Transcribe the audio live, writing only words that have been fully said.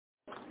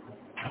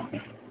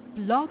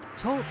Blog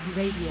Talk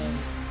Radio.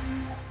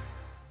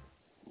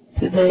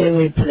 Today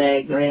we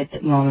play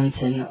great moments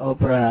in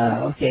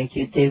opera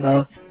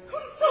Okekutevo.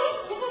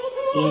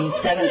 In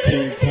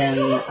 1710,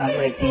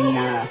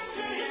 Agrippina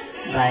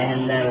by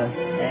Handel.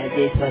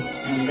 This was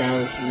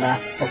Handel's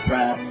last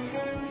opera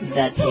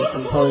that he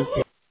composed.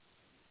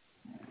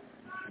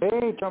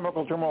 Hey,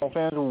 Turnbuckle Turmoil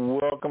fans,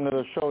 welcome to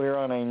the show here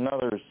on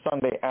another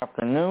Sunday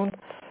afternoon.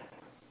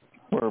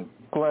 We're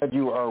glad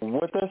you are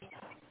with us,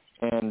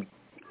 and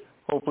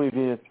hopefully if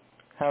you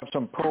have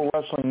some pro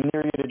wrestling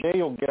near you today,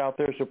 you'll get out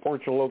there,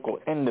 support your local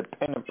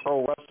independent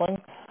pro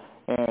wrestling.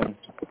 And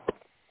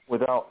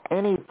without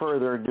any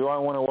further ado, I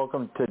want to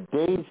welcome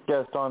today's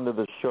guest onto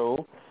the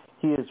show.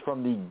 He is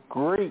from the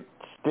great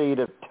state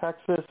of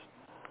Texas.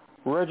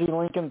 Reggie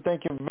Lincoln,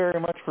 thank you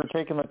very much for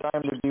taking the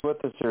time to be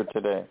with us here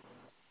today.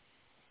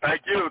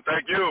 Thank you,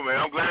 man.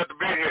 I'm glad to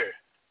be here.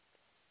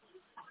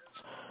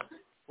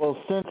 Well,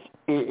 since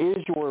it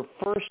is your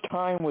first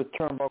time with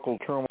Turnbuckle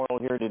Turmoil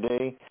here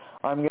today,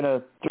 I'm going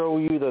to throw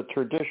you the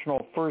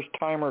traditional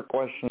first-timer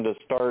question to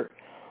start.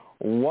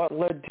 What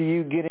led to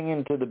you getting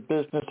into the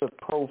business of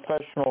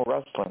professional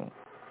wrestling?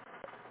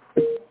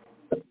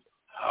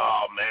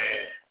 Oh,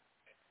 man.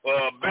 Well,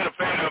 I've been a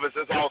fan of it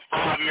since I was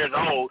 5 years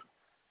old.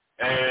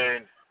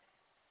 And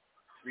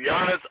to be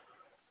honest,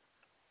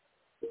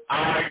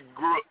 I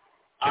grew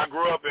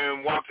up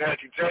in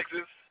Waxahachie,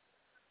 Texas,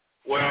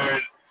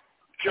 where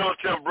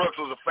Tim Brooks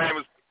was a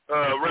famous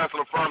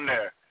wrestler from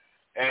there.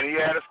 And he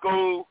had a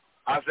school.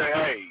 I said,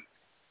 hey,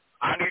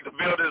 I need to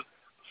build this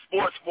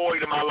sports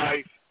void in my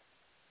life,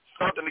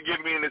 something to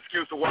give me an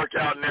excuse to work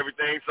out and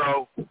everything.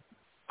 So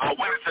I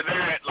went into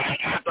that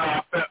like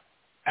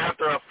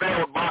after a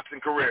failed boxing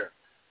career.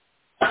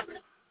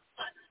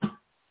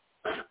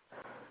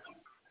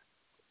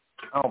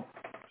 Oh,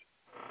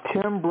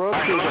 Tim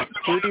Brooks is a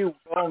pretty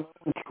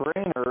well-known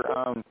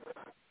trainer.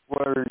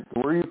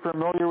 Were you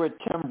familiar with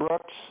Tim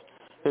Brooks,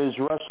 his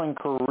wrestling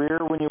career,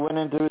 when you went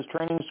into his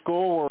training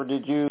school, or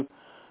did you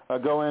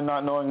go in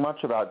not knowing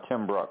much about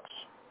Tim Brooks?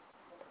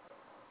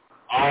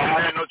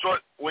 I had no choice.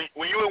 When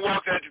you in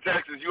Waxahachie,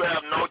 Texas, you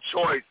have no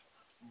choice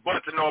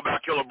but to know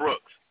about Killer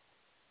Brooks.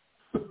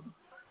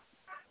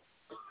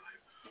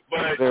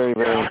 But Very.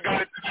 I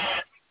got it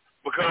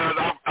because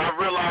I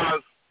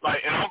realized,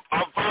 and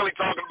I'm finally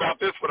talking about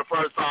this for the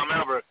first time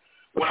ever.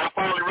 When I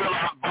finally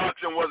realized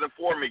boxing wasn't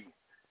for me,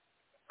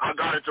 I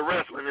got into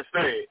wrestling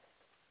instead.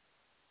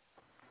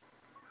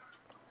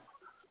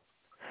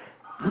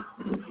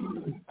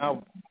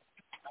 Now,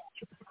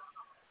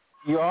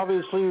 you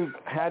obviously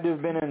had to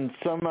have been in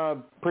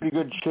some pretty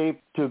good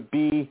shape to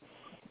be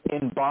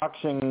in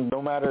boxing,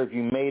 no matter if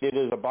you made it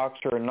as a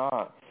boxer or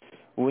not.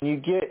 When you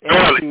get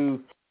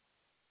into,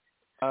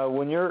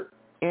 when you're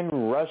in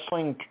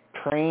wrestling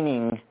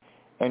training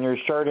and you're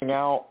starting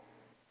out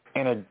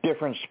in a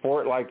different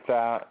sport like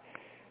that,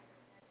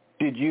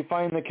 did you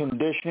find the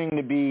conditioning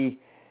to be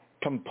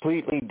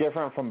completely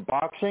different from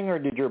boxing, or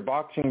did your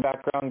boxing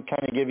background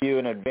kind of give you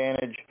an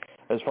advantage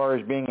as far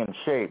as being in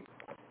shape?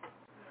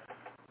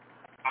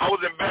 I was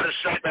in better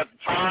shape at the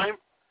time.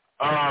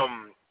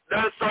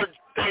 There's certain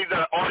things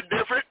that are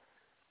different,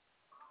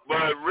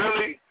 but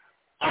really,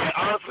 I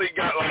honestly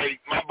got my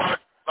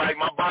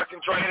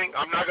boxing training.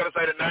 I'm not gonna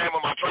say the name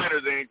of my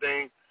trainers or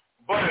anything,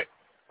 but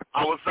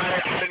I would say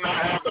I did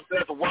not have the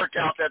best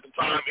workouts at the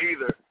time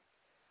either.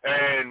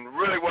 And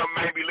really, what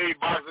made me leave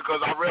boxing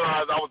because I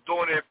realized I was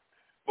doing it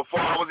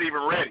before I was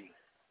even ready.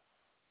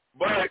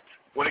 But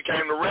when it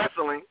came to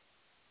wrestling,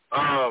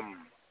 I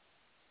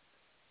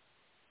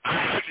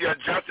actually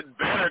adjusted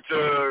better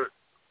to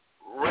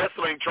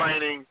wrestling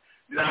training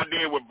than I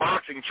did with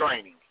boxing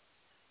training.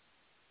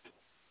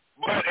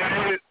 But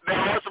there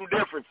are some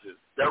differences.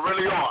 There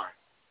really are.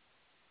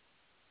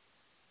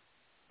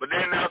 But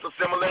then there's some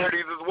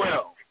similarities as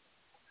well.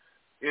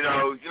 You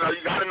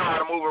got to know how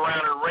to move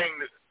around in the ring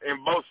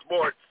in both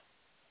sports.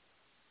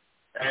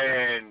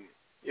 And,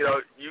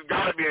 you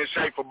got to be in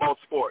shape for both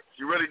sports.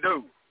 You really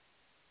do.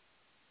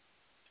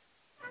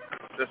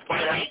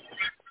 Despite how...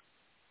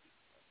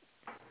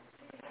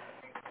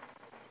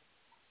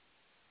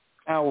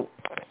 Now,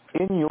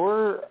 in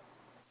your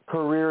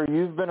career,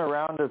 you've been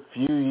around a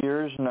few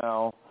years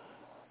now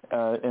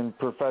in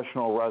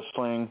professional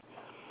wrestling.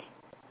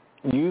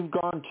 You've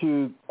gone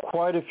to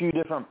quite a few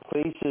different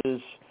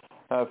places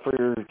for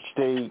your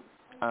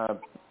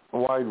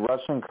state-wide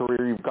wrestling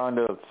career. You've gone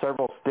to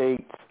several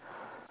states.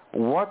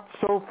 What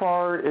so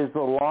far is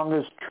the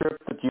longest trip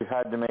that you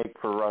had to make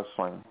for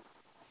wrestling?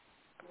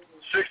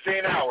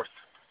 16 hours.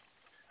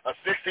 A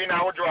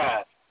 16-hour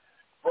drive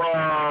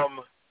from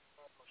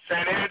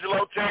San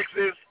Angelo,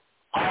 Texas,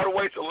 all the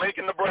way to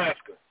Lincoln,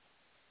 Nebraska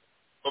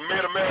for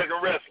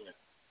Mid-American Wrestling.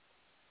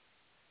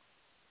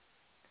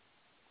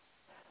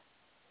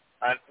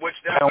 Which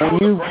that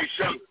was a great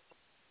show.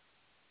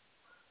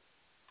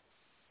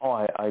 Oh,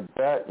 I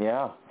bet,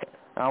 yeah.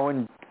 Now,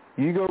 when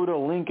you go to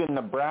Lincoln,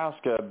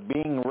 Nebraska,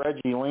 being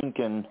Reggie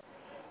Lincoln,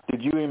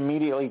 did you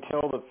immediately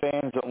tell the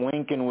fans that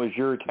Lincoln was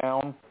your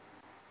town?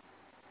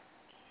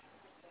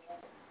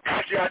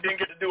 Actually, I didn't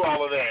get to do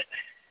all of that.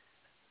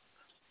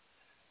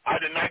 I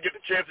did not get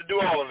the chance to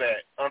do all of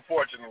that,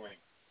 unfortunately.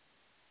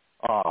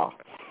 Well,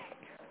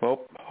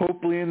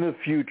 hopefully in the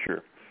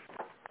future.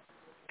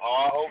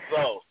 I hope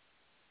so.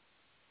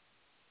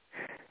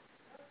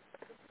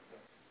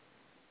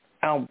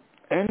 Now,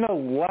 in the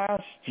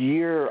last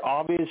year,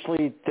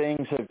 obviously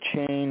things have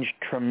changed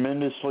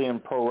tremendously in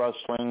pro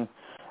wrestling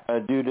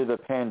due to the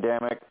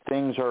pandemic.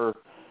 Things are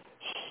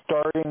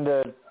starting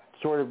to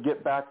sort of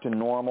get back to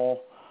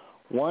normal.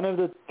 One of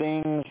the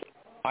things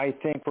I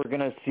think we're going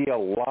to see a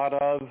lot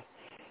of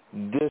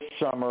this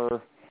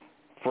summer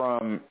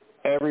from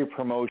every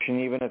promotion,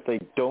 even if they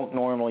don't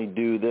normally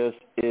do this,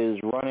 is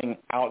running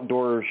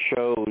outdoor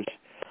shows.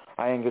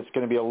 I think it's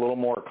going to be a little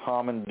more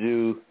common to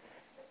do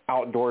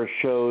outdoor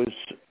shows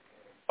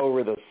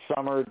over the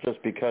summer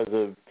just because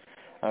of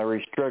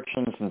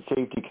restrictions and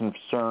safety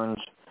concerns.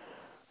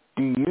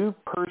 Do you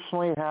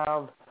personally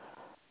have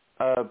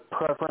a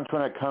preference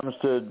when it comes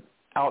to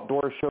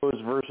outdoor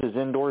shows versus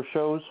indoor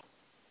shows?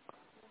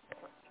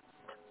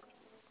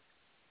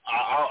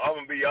 I'm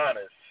going to be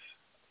honest.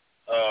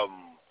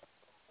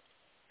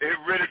 It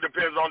really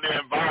depends on the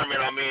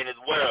environment I'm in as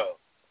well.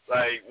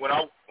 Like, when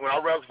I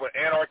wrestled for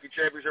Anarchy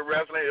Championship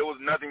Wrestling, it was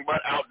nothing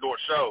but outdoor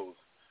shows.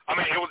 I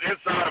mean, it was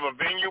inside of a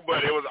venue,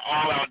 but it was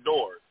all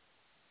outdoors.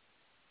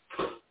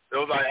 It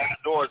was like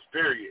outdoors,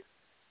 period.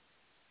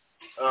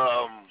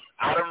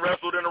 I done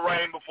wrestled in the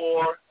rain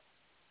before.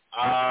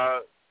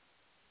 I've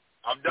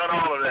done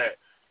all of that.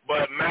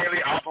 But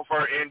mainly I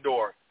prefer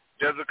indoor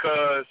just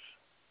because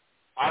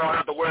I don't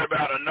have to worry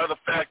about another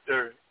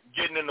factor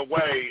getting in the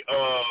way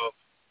of,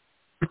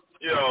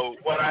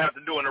 what I have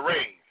to do in the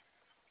ring.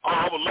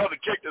 I would love to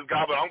kick this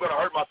guy, but I'm going to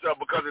hurt myself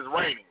because it's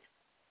raining.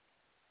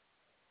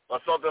 Or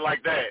something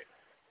like that.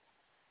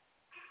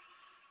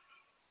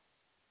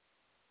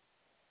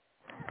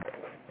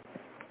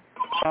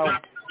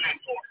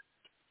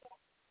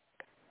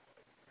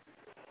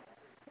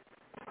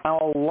 Now,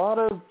 a lot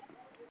of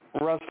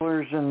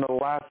wrestlers in the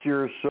last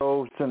year or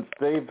so, since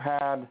they've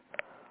had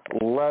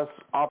less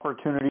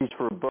opportunities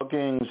for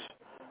bookings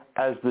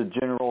as the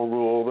general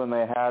rule than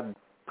they had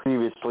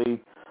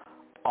previously,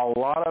 a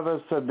lot of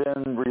us have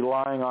been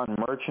relying on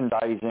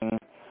merchandising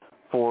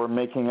for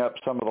making up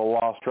some of the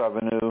lost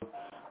revenue.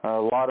 A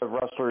lot of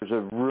wrestlers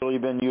have really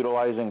been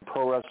utilizing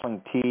pro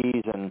wrestling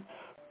tees and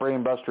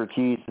brainbuster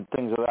tees and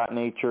things of that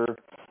nature.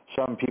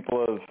 Some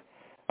people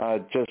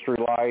have just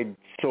relied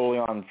solely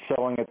on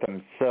selling it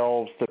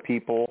themselves to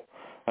people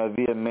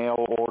via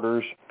mail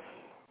orders.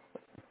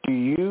 Do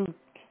you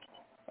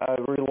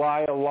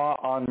rely a lot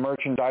on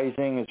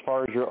merchandising as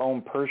far as your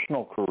own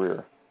personal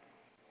career?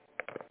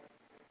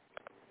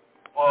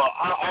 Well,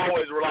 I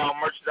always rely on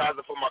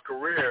merchandising for my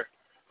career,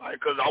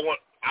 because I want.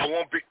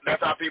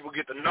 That's how people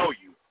get to know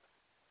you.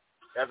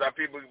 That's how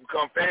people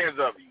become fans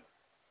of you.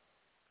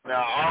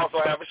 Now, I also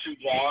have a shoe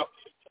job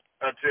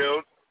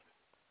until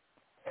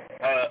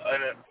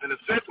an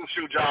essential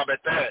shoe job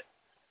at that.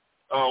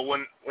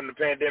 When the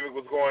pandemic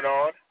was going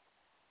on,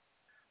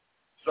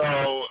 so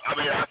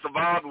I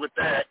survived with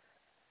that.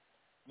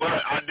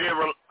 But I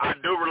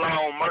do rely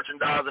on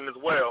merchandising as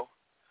well.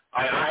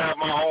 I have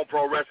my own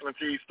pro wrestling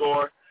tee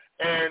store.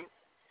 And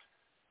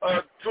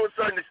to a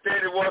certain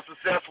extent, it was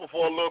successful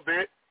for a little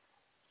bit.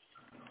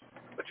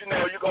 But, you can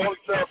only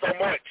sell so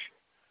much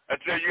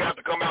until you have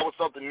to come out with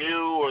something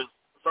new or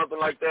something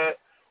like that,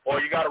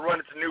 or you got to run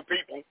into new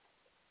people.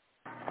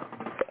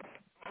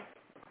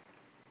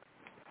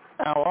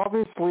 Now,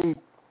 obviously,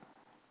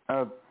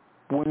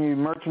 when you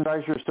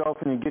merchandise yourself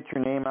and you get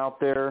your name out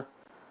there,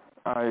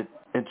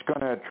 it's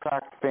going to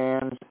attract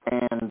fans.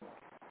 And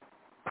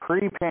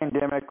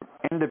pre-pandemic,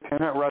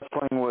 independent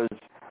wrestling was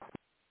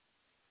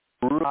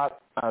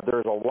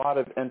there's a lot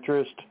of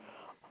interest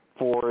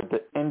for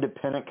the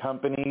independent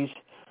companies.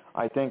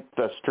 I think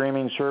the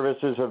streaming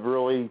services have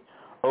really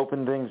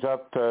opened things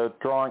up to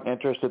drawing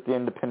interest at the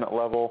independent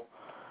level.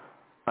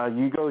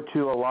 You go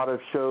to a lot of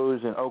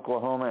shows in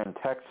Oklahoma and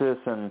Texas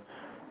and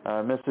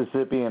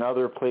Mississippi and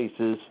other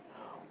places.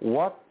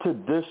 What, to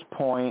this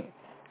point,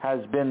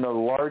 has been the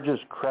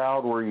largest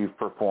crowd where you've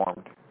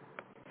performed?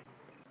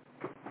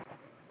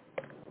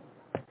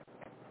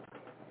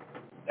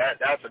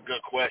 That's a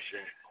good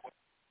question.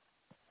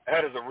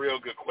 That is a real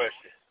good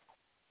question.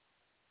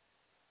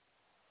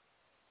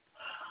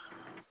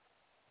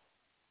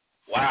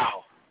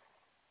 Wow.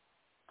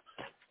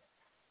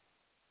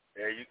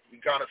 Yeah, you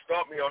kind of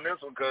stumped me on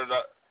this one because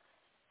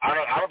I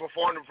done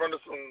performed in front of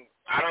some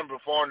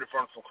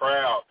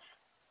crowds.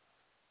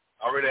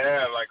 I really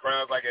have, like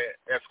crowds like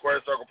at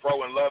Square Circle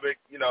Pro in Lubbock.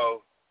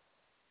 They'll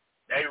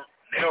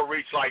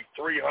reach like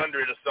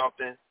 300 or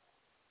something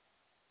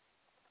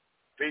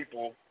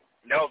people.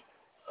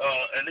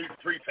 At least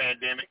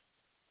pre-pandemic.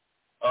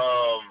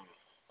 I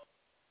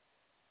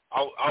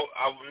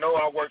know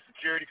I work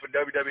security for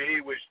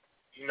WWE, which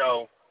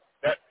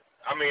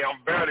I'm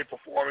barely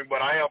performing,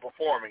 but I am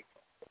performing.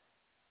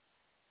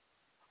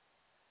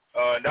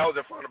 And that was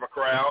in front of a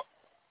crowd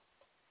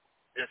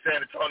in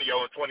San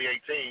Antonio in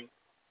 2018.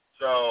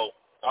 So,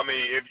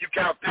 if you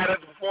count that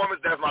as a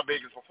performance, that's my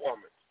biggest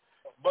performance.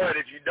 But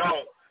if you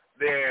don't,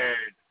 then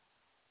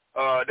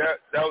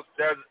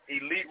there's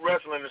Elite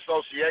Wrestling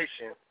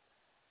Association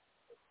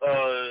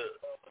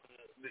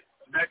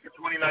back in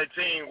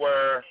 2019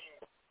 where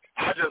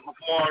I just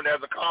performed as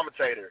a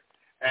commentator,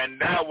 and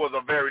that was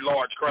a very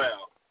large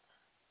crowd.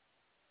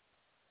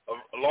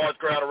 A large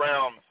crowd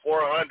around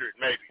 400,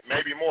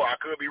 maybe more. I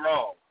could be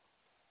wrong.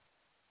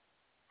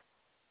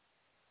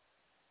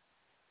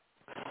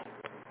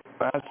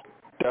 That's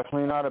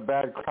definitely not a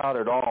bad crowd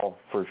at all,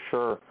 for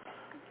sure.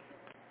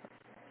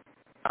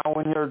 Now,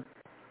 when you're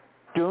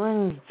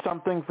doing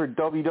something for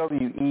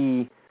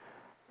WWE,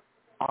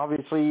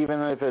 obviously,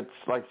 even if it's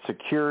like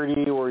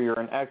security or you're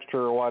an extra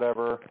or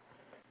whatever,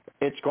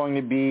 it's going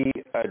to be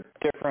a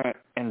different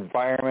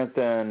environment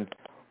than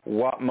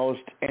what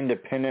most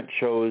independent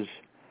shows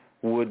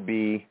would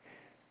be.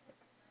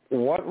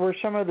 What were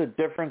some of the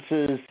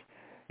differences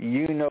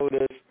you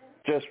noticed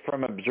just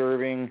from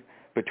observing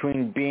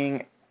between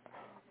being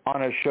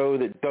on a show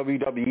that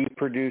WWE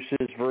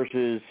produces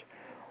versus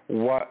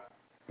what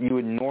you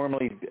would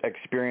normally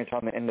experience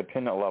on the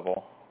independent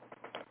level?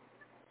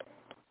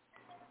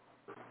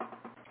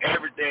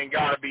 Everything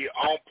got to be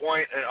on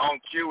point and on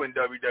cue in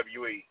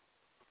WWE.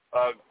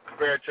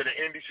 Compared to the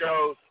indie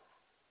shows,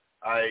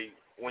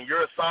 when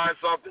you're assigned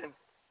something,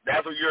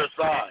 that's what you're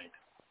assigned.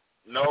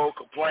 No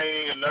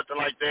complaining and nothing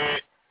like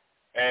that.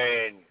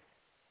 And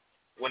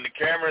when the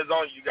camera is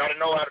on, you got to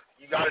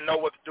know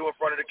what to do in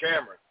front of the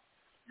camera.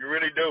 You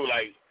really do.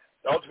 Like,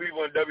 those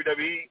people in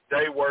WWE,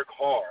 they work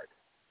hard.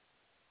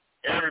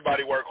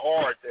 Everybody work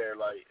hard there.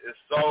 Like, it's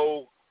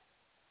so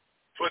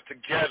put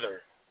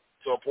together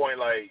to a point,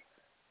 like,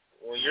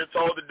 when you're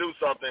told to do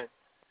something,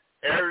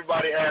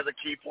 everybody has a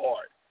key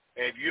part.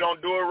 And if you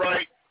don't do it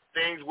right,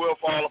 things will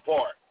fall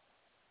apart.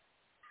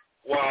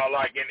 While,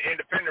 like, in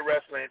independent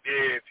wrestling,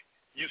 if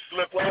you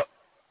slip up,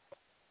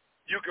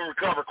 you can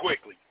recover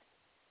quickly.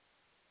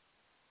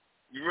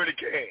 You really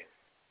can.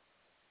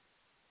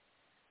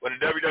 But in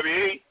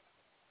WWE,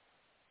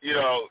 you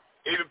know,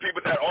 even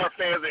people that aren't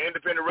fans of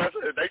independent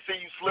wrestling, if they see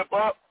you slip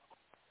up,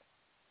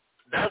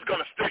 that's going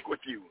to stick with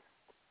you,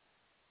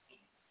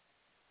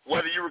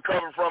 whether you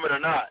recover from it or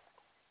not.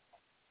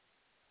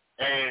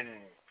 And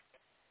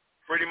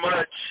pretty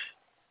much,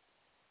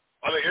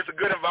 I mean, it's a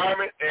good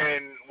environment.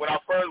 And when I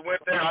first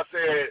went there, I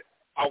said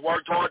I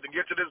worked hard to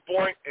get to this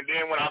point. And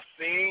then when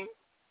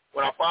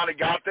I finally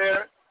got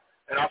there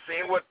and I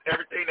seen what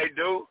everything they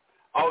do,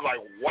 I was like,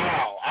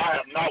 wow, I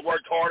have not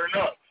worked hard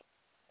enough.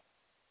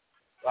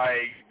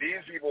 Like, these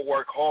people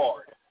work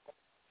hard.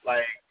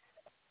 Like,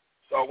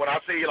 so when I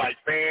see, like,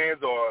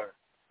 fans or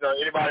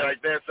anybody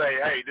like that say,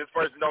 hey, this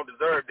person don't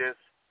deserve this,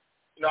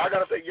 you know, I got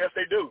to say, yes,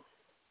 they do.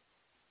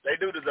 They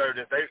do deserve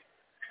this. They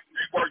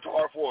worked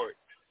hard for it.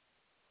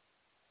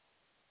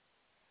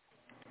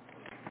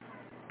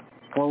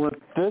 Well, at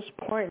this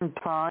point in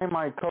time,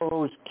 my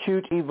co-host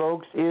QT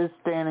Vokes is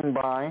standing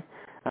by,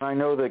 and I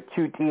know that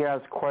QT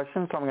has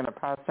questions, so I'm going to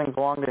pass things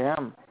along to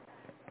him.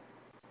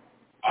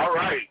 All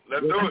right,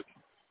 let's do it.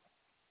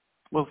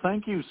 Well,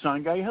 thank you,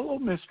 Son Guy. Hello,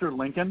 Mr.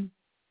 Lincoln.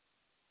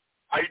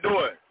 How you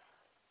doing?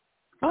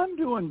 I'm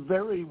doing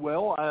very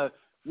well.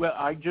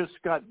 I just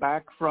got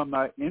back from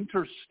an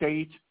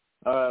interstate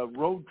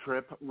road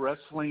trip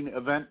wrestling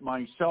event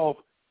myself,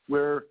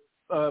 where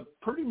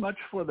pretty much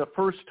for the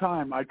first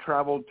time I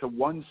traveled to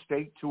one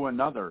state to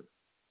another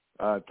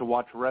to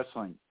watch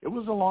wrestling. It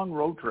was a long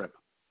road trip.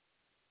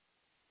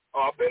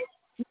 Oh,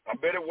 I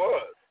bet it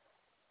was.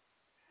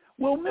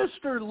 Well,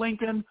 Mr.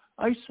 Lincoln,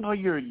 I saw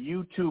your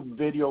YouTube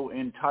video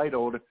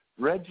entitled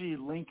Reggie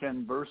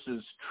Lincoln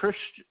versus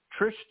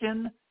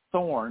Tristan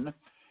Thorne,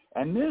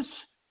 and this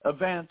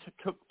event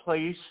took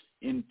place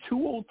in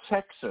Toole,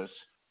 Texas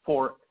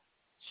for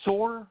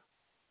SOAR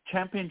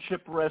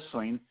Championship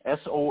Wrestling,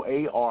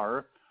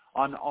 SOAR,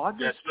 on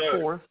August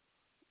 4th,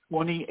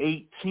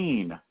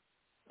 2018.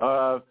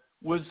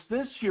 Was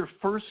this your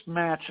first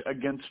match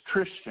against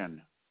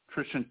Tristan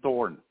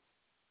Thorne?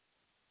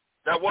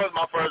 That was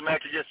my first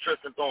match against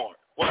Tristan Thorne.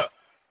 Well,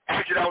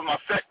 actually,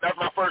 that's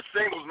my first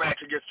singles match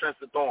against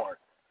Tristan Thorne.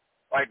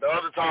 Like the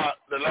last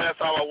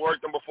time I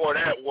worked him before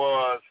that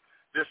was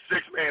this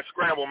 6-man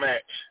scramble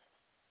match.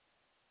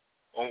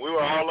 When we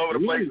were all over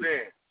the place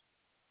then.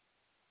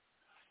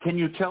 Can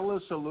you tell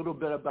us a little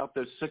bit about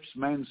the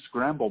 6-man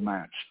scramble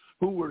match?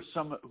 Who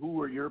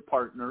were your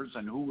partners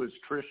and who was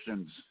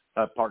Tristan's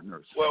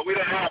partners? Well, we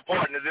didn't have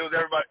partners. It was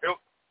everybody.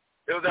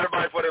 It was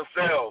everybody for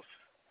themselves.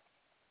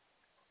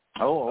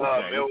 Oh,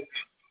 okay.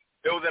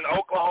 It was in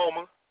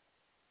Oklahoma,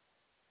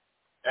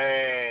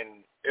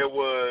 and it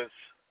was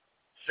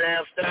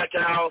Sam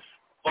Stackhouse,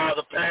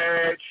 Father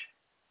Page,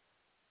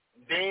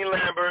 Dean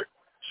Lambert,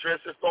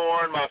 Tristan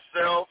Thorne,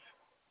 myself,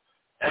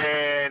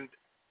 and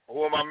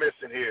who am I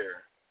missing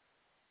here?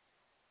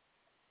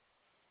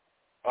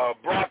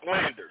 Brock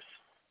Landers.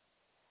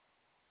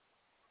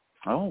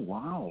 Oh,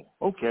 wow.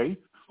 Okay.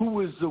 Who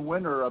was the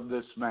winner of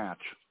this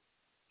match?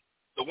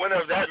 The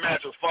winner of that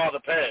match was Father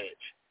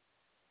Page.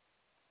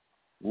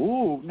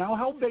 Ooh, now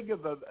how big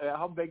of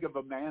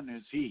a man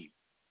is he?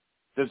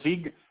 Does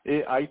he?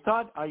 I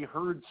thought I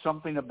heard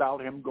something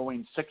about him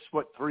going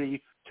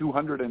 6'3",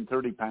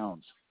 230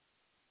 pounds.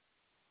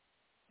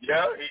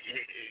 Yeah,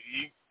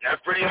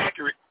 that's pretty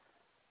accurate.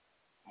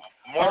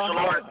 Martial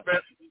arts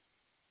specialist.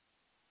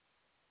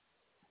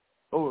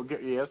 Oh,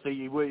 yes.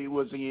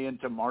 Was he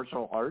into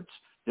martial arts?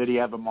 Did he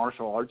have a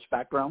martial arts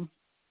background?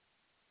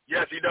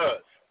 Yes, he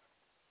does.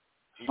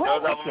 He does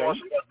have a martial arts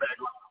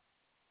background.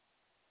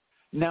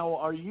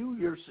 Now,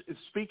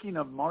 speaking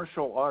of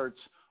martial arts,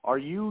 are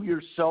you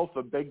yourself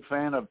a big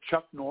fan of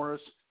Chuck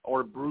Norris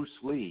or Bruce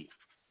Lee?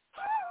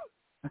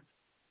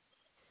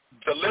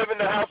 To live in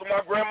the house of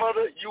my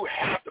grandmother, you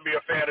have to be a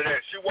fan of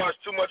that. She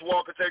watched too much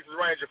Walker, Texas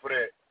Ranger for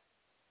that.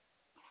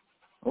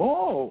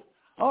 Oh,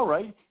 all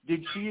right.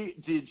 Did she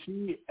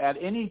at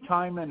any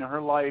time in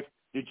her life,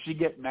 did she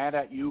get mad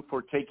at you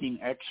for taking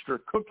extra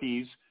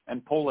cookies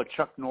and pull a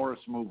Chuck Norris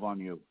move on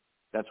you?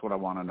 That's what I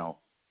want to know.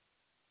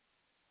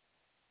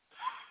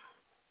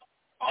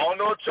 I don't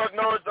know if Chuck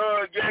Norris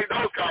gave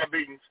those kind of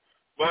beatings,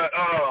 but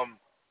I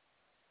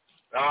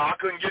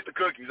couldn't get the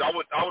cookies. I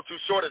was too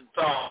short at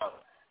the time,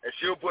 and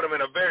she'll put them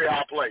in a very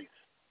high place.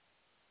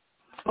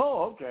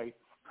 Oh, okay.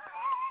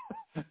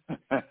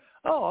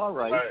 Oh, all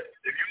right. If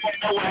you want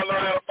to know where I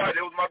learned how to fight,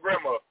 it was my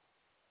grandma.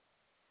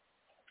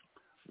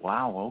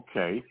 Wow,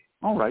 okay.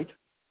 All right.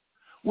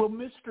 Well,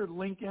 Mr.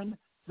 Lincoln,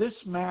 this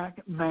match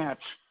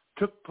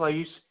took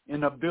place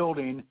in a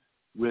building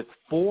with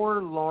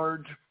 4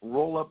 large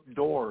roll-up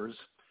doors,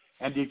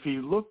 and if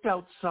you looked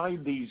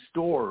outside these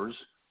doors,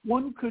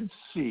 one could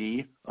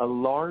see a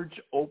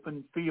large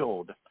open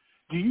field.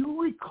 Do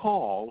you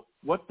recall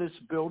what this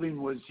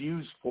building was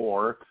used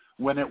for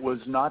when it was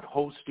not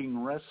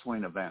hosting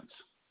wrestling events?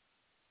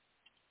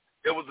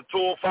 It was the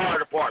Tool Fire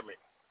Department.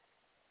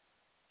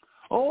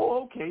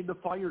 Oh, okay, the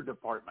fire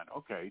department.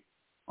 Okay.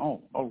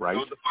 Oh, all right. It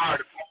was the fire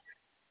department,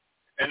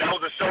 and that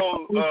was a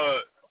show.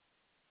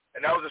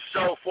 And that was a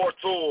show for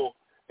Tool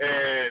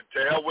and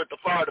to help with the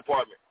fire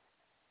department.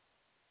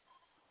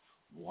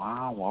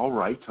 Wow. All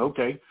right.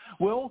 Okay.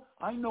 Well,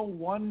 I know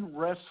one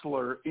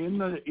wrestler in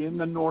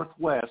the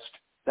Northwest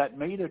that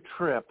made a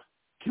trip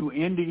to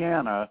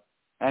Indiana,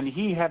 and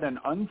he had an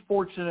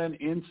unfortunate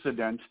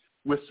incident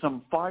with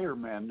some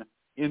firemen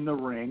in the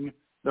ring.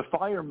 The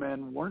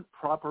firemen weren't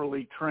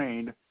properly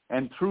trained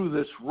and threw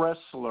this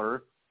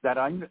wrestler that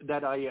I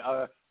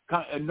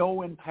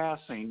know in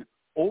passing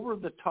over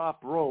the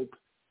top rope,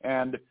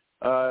 and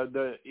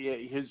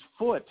his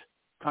foot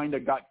kind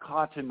of got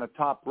caught in the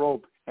top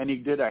rope, and he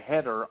did a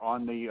header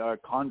on the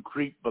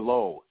concrete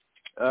below.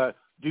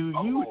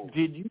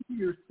 Did you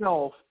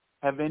yourself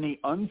have any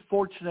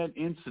unfortunate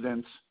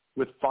incidents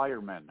with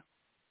firemen?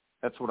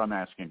 That's what I'm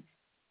asking.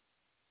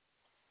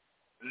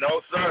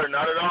 No, sir,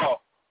 not at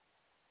all.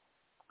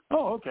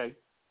 Oh, okay.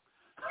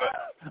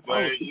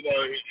 But you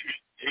know,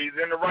 he's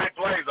in the right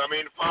place. I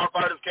mean, the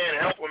firefighters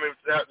can't help him if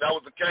that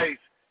was the case.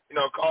 You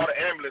know, call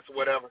the ambulance or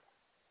whatever.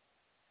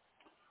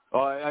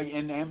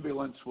 An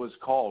ambulance was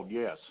called,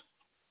 yes.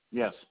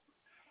 Yes.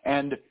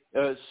 And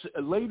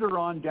later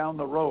on down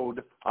the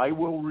road, I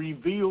will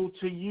reveal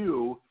to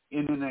you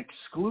in an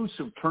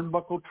exclusive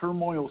Turnbuckle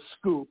Turmoil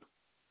scoop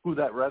who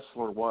that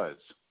wrestler was.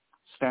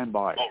 Stand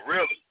by. Oh,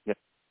 really? Yes.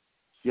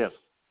 Yes.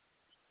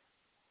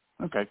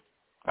 Okay.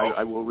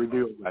 I will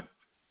reveal that.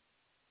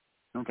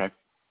 Okay.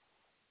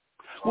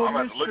 Well, I'm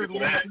going to look at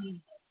that.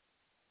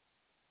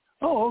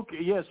 Oh, okay.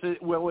 Yes.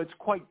 It's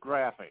quite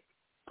graphic.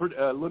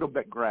 A little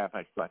bit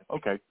graphic, but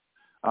okay.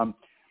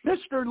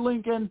 Mr.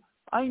 Lincoln,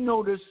 I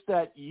noticed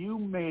that you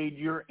made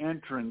your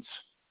entrance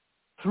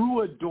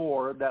through a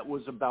door that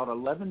was about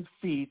 11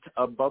 feet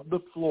above the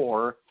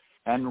floor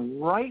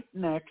and right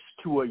next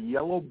to a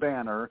yellow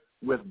banner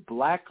with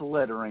black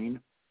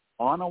lettering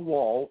on a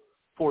wall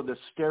for the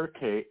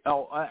staircase.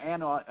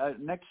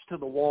 Next to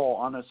the wall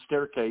on a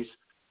staircase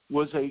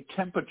was a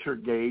temperature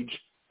gauge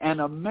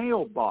and a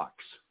mailbox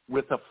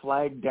with a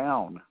flag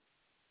down.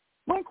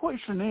 My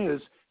question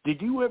is, did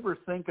you ever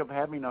think of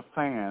having a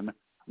fan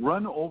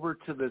run over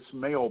to this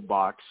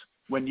mailbox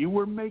when you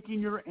were making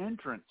your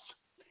entrance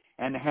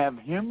and have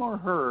him or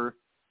her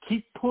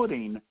keep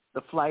putting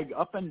the flag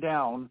up and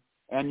down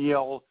and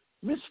yell,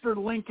 "Mr.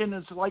 Lincoln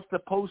is like the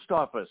post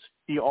office.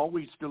 He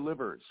always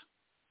delivers"?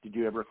 Did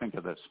you ever think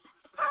of this?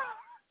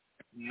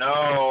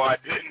 No, I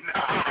did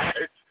not.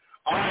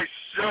 I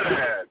should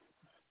have.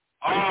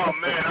 Oh,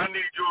 man, I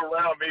need you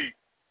around me.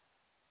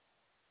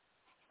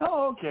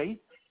 Oh, okay.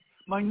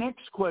 My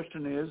next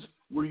question is,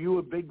 were you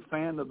a big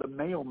fan of the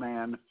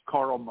mailman,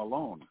 Karl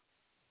Malone?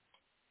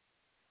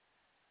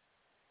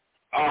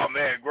 Oh,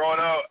 man, growing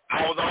up,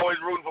 I was always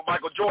rooting for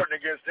Michael Jordan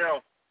against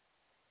him.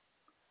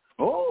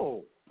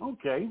 Oh,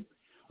 okay.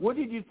 What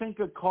did you think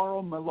of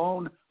Karl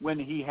Malone when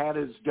he had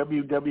his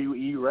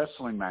WWE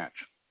wrestling match,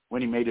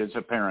 when he made his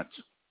appearance?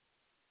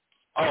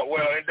 Oh,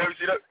 well, in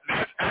WCW,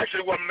 that's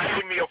actually what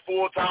made me a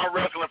full-time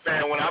wrestling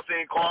fan when I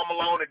seen Karl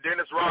Malone and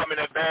Dennis Rodman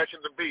at Bash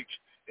at the Beach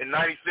in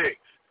 '96.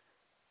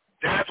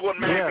 That's what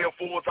made me a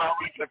full-time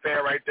wrestling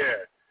fan right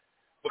there.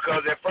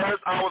 Because at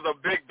first I was a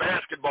big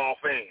basketball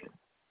fan.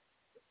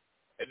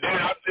 And then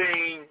I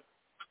seen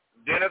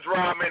Dennis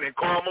Rodman and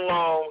Karl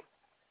Malone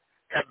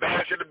at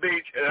Bash at the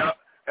Beach,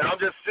 and I'm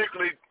just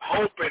secretly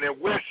hoping and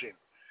wishing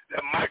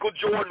that Michael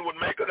Jordan would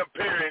make an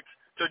appearance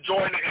to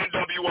join the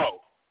NWO.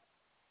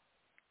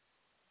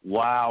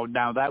 Wow,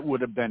 now that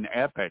would have been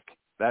epic.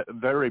 That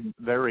very,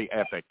 very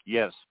epic,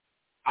 yes.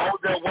 I was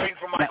there waiting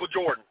for Michael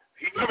Jordan.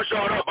 He never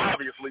showed up,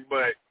 obviously,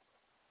 but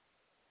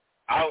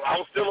I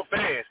was still a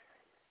fan.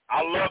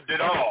 I loved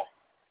it all.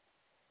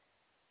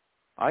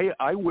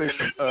 I wish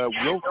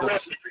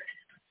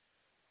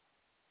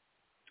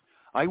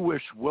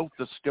Wilt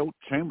the Stilt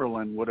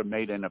Chamberlain would have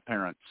made an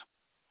appearance.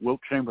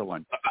 Wilt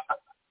Chamberlain.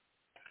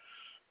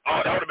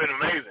 Oh, that would have been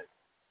amazing.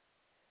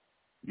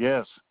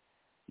 Yes,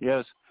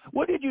 yes.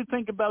 What did you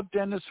think about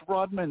Dennis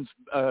Rodman's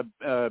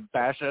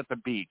Bash at the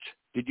Beach?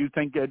 Did you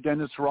think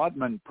Dennis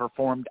Rodman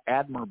performed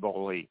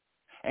admirably?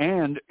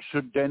 And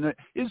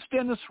is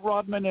Dennis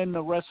Rodman in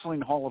the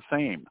Wrestling Hall of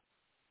Fame?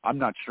 I'm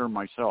not sure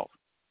myself.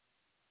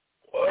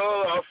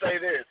 Well, I'll say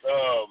this.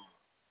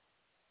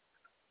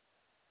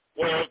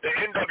 Well, if the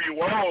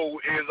NWO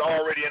is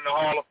already in the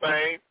Hall of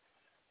Fame,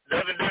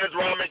 doesn't Dennis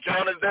Rodman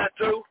count as that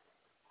too?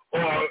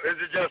 Or is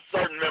it just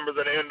certain members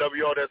of the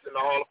NWO that's in the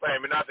Hall of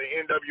Fame and not the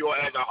NWO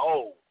as a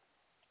whole?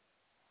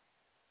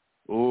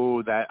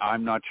 Oh, that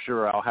I'm not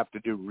sure. I'll have to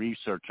do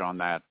research on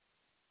that.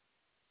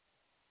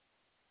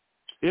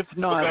 If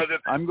not,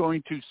 I'm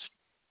going to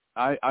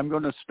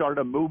start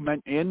a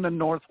movement in the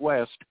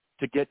Northwest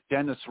to get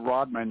Dennis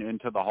Rodman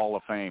into the Hall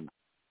of Fame.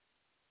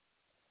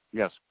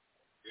 Yes.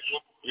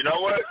 You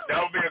know what?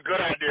 That would be a good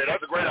idea.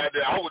 That's a great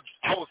idea. I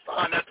would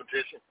sign that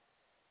petition.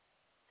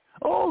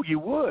 Oh, you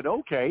would?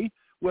 Okay.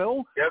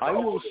 Well, yes, I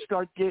will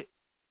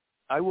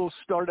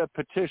start a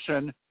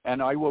petition,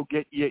 and I will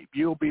get you.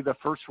 You'll be the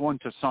first one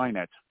to sign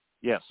it.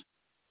 Yes,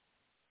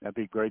 that'd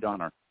be a great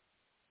honor.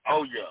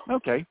 Oh yeah.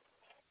 Okay.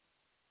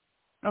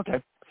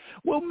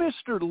 Well,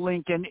 Mr.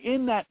 Lincoln,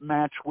 in that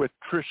match with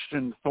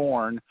Christian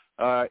Thorne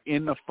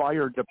in the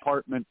fire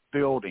department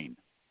building,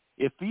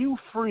 if you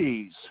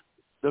freeze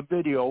the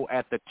video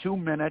at the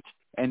 2-minute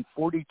and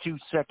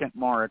 42-second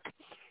mark,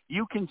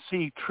 you can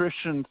see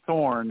Christian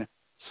Thorne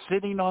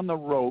sitting on the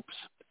ropes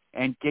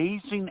and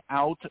gazing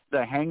out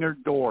the hangar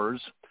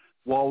doors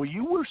while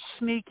you were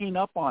sneaking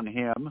up on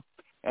him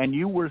and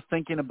you were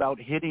thinking about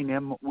hitting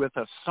him with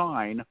a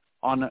sign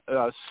on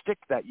a stick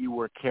that you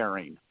were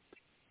carrying.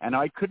 And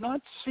I could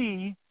not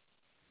see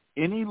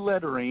any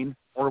lettering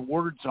or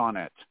words on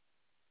it.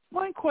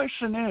 My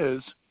question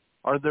is,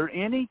 are there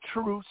any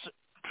truths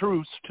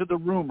to the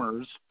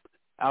rumors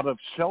out of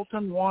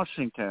Shelton,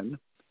 Washington,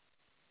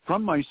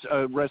 from my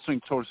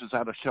wrestling sources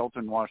out of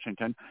Shelton,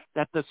 Washington,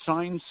 that the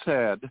sign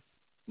said,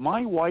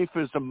 "My wife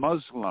is a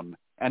Muslim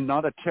and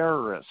not a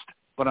terrorist,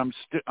 but I'm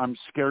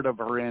scared of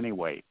her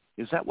anyway"?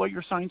 Is that what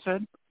your sign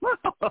said? No.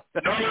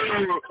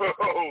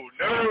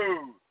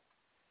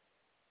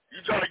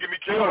 You trying to get me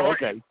killed? Oh,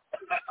 okay.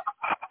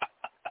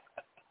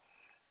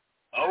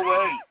 Oh,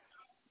 wait.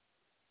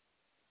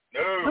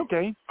 No.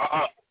 Okay.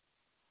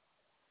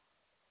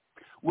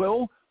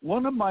 Well,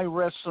 one of my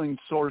wrestling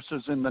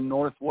sources in the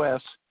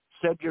Northwest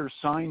said your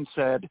sign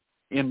said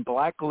in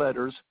black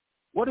letters,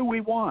 "What do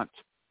we want?"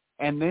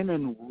 And then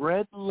in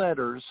red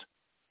letters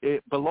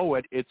below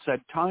it, it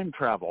said time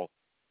travel.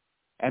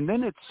 And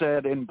then it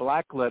said in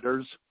black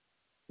letters,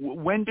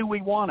 "When do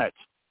we want it?"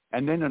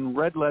 And then in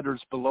red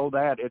letters below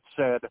that, it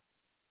said,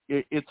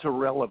 "It's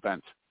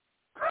irrelevant."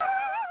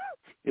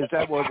 Is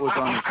that what was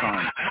on the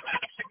sign?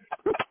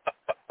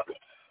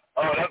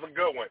 Oh, that's a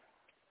good one.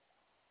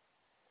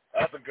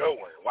 That's a good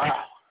one.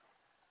 Wow.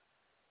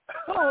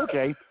 Oh,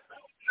 okay.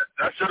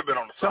 That should have been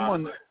on the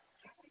sign.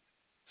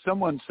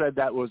 Someone said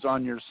that was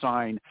on your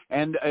sign,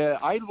 and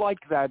I like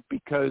that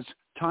because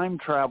time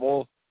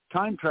travel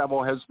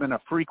has been a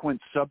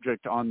frequent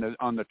subject on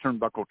the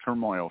Turnbuckle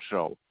Turmoil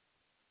show.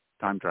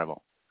 Time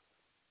travel.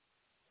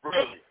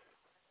 Really?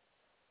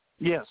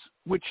 Yes,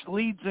 which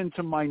leads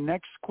into my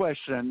next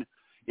question.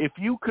 If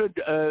you could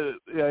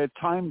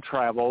time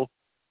travel,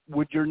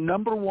 would your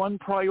number one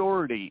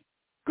priority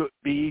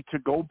be to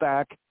go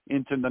back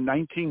into the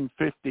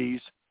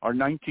 1950s or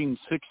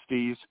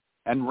 1960s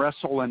and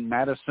wrestle in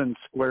Madison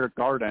Square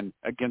Garden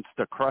against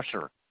the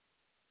Crusher?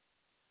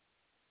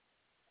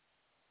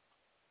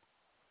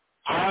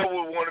 I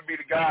would want to be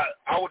the guy.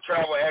 I would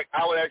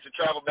actually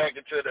travel back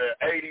into the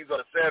 80s or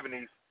the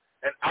 70s,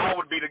 and I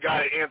would be the guy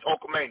that ends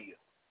Hulkamania.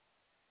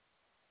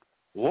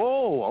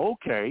 Whoa,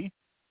 okay.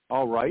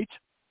 All right.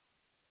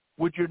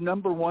 Would your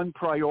number one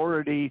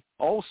priority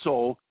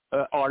also,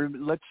 or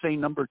let's say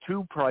number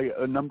two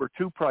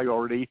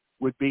priority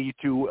would be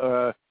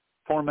to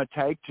form a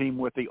tag team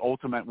with the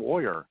Ultimate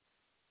Warrior?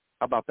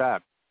 How about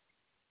that?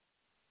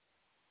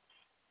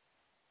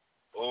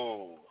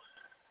 Oh,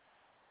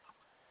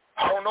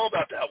 I don't know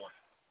about that one.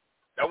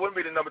 That wouldn't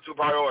be the number two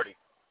priority.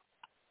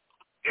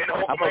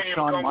 How about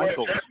Shawn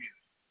Michaels?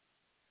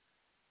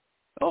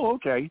 Oh,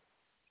 okay.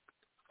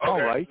 All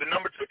right. The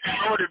number two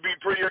priority would be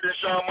prettier than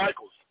Shawn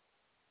Michaels.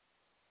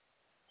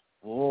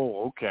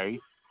 Oh, okay.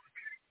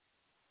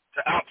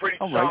 To out-pretty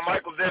Shawn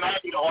Michaels, then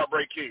I'd be the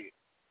Heartbreak Kid.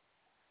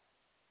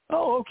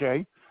 Oh,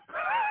 okay.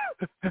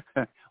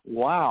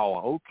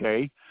 Wow.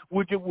 Okay.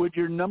 Would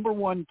your number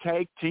one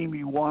tag team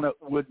you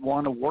would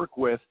want to work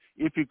with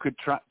if you could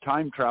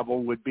time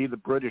travel would be the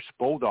British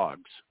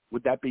Bulldogs?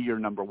 Would that be your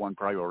number one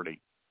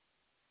priority?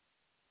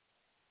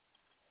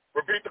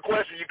 Repeat the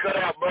question. You cut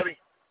out, buddy.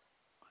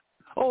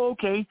 Oh,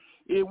 okay.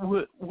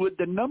 Would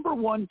the number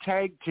one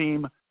tag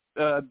team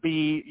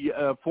be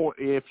for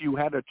if you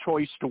had a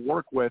choice to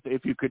work with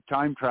if you could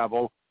time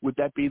travel? Would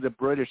that be the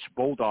British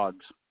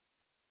Bulldogs?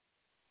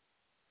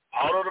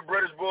 Although the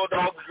British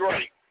Bulldogs are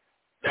great,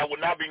 that would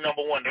not be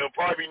number one. They'll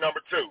probably be number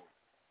two.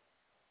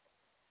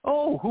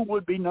 Oh, who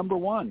would be number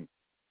one?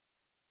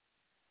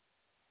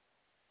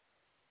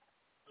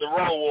 The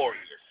Road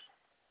Warriors.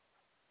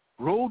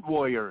 Road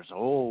Warriors.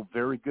 Oh,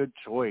 very good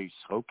choice.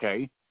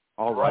 Okay.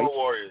 All right. Road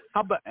Warriors.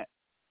 How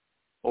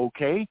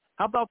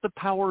about the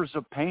Powers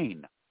of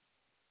Pain?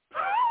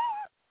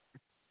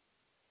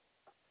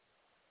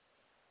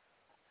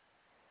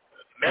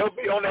 They'll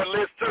be on that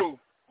list too,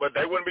 but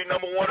they wouldn't be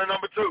number one or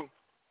number two.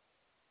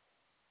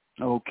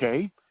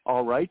 Okay.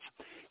 All right.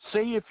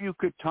 Say if you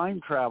could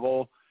time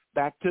travel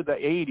back to the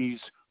 80s,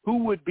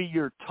 who would be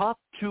your top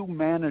two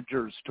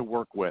managers to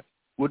work with?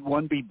 Would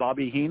one be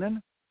Bobby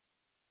Heenan?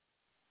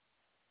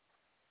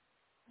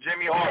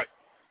 Jimmy Hart.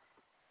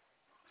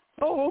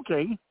 Oh,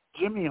 okay.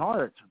 Jimmy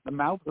Hart, the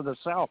mouth of the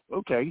South.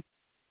 Okay.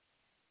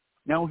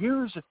 Now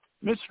here's,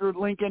 Mr.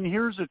 Lincoln,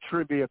 here's a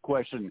trivia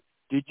question.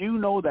 Did you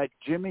know that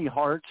Jimmy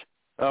Hart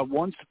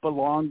once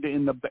belonged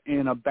in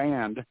a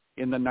band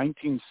in the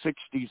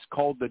 1960s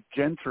called the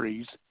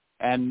Gentrys,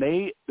 and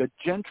the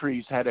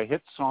Gentrys had a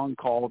hit song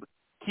called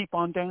Keep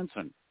on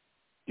Dancing.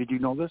 Did you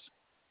know this?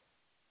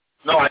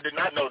 No, I did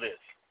not know this.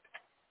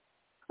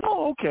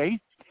 Oh, okay.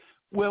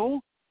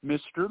 Well,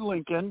 Mr.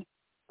 Lincoln,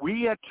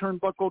 we at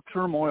Turnbuckle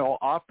Turmoil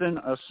often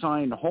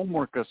assign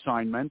homework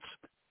assignments,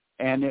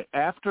 and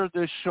after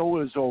this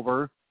show is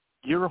over,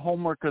 your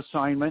homework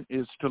assignment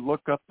is to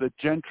look up the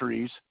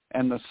Gentrys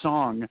and the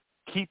song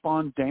Keep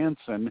on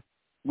Dancing,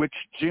 which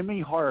Jimmy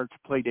Hart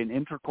played an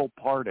integral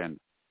part in.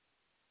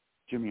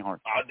 Jimmy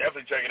Hart. I'll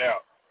definitely check it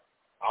out.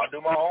 I'll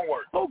do my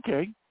homework.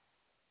 Okay.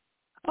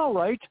 All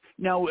right.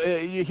 Now,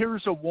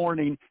 here's a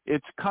warning.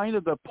 It's kind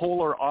of the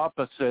polar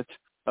opposite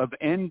of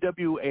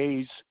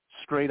NWA's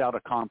Straight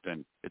Outta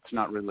Compton. It's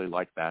not really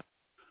like that.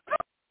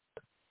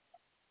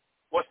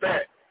 What's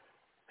that?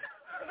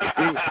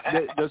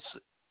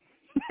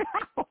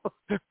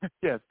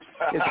 Yes,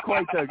 it's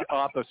quite the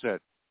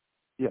opposite.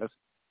 Yes.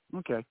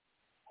 Okay.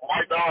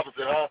 Quite the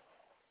opposite, huh?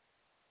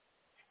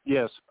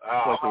 Yes,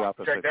 quite the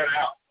opposite. Check that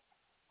out.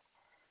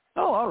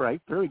 Oh, all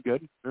right. Very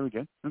good. Very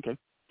good. Okay.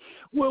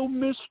 Well,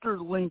 Mr.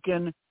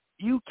 Lincoln,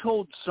 you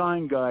told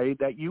Sign Guy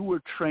that you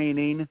were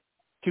training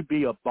to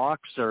be a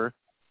boxer.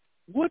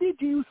 What did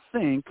you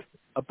think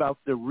about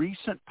the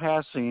recent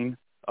passing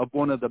of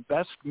one of the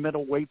best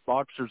middleweight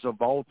boxers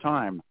of all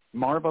time,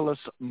 Marvelous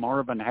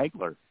Marvin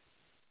Hagler?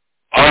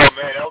 Oh,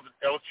 man,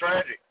 that was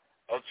tragic.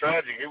 That was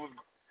tragic.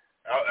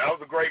 That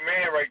was a great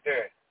man right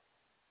there.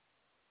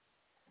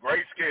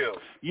 Great skills.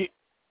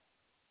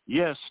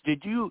 Yes.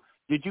 Did you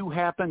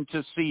happen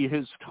to see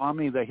his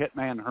Tommy the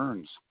Hitman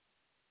Hearns?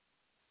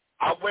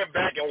 I went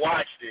back and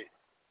watched it,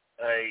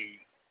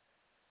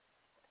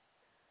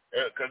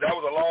 because that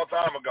was a long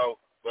time ago.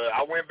 But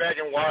I went back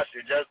and watched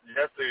it just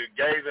to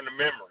gaze in the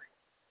memory.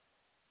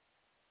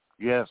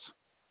 Yes.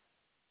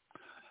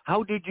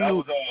 How did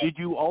you did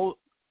you all?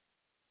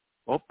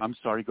 Oh, I'm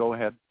sorry. Go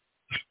ahead.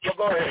 Yeah,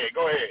 go ahead.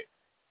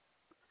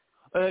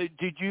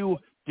 Did you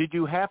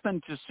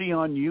happen to see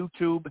on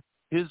YouTube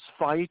his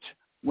fight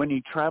when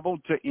he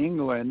traveled to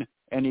England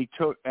and he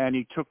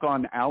took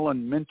on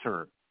Alan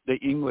Minter, the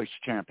English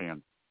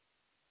champion?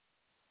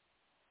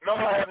 No,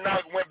 I have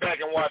not went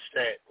back and watched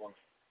that one.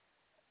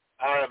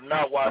 I have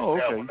not watched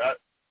that one.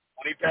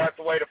 When he passed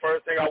away, the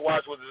first thing I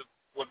watched was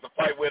the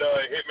fight with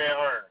Hitman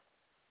Hearn.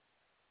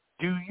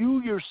 Do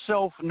you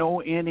yourself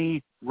know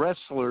any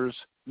wrestlers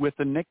with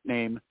the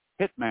nickname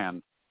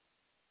Hitman?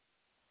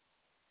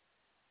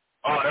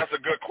 Oh, that's a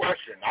good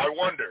question. I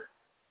wonder.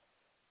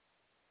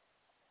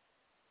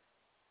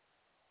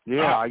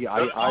 Yeah,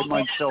 I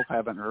myself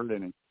haven't heard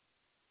any.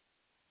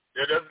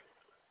 I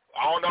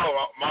don't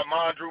know. My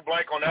mind drew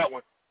blank on that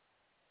one.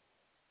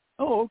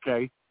 Oh,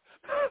 okay.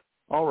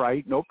 All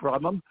right, no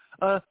problem.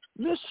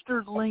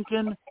 Mr.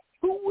 Lincoln,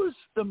 who was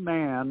the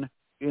man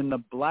in the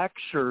black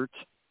shirt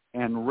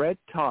and red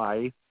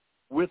tie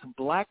with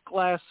black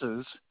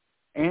glasses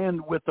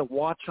and with a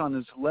watch on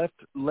his left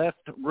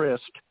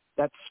wrist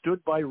that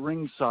stood by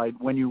ringside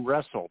when you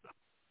wrestled?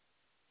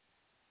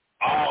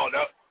 Oh,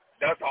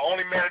 that's the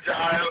only manager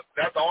ever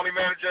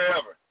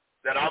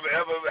that I've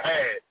ever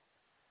had.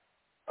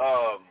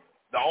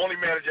 The only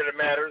manager that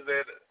matters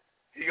that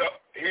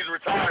he's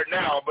retired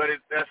now, but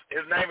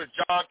his name is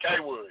John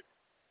Kaywood,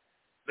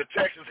 the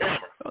Texas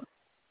Hammer.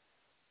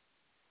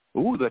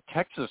 Ooh, the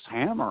Texas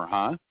Hammer,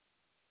 huh?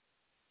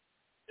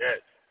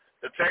 Yes,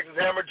 the Texas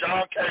Hammer,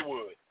 John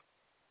Kaywood.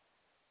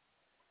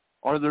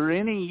 Are there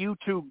any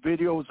YouTube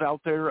videos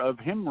out there of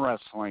him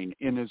wrestling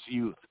in his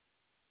youth?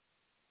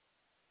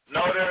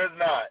 No, there is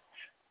not.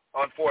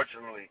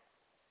 unfortunately.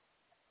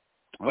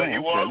 Oh, But he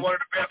was okay. one of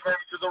the best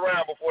managers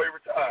around before he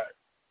retired.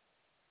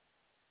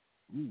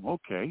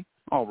 Okay.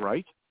 All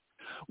right.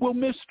 Well,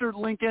 Mr.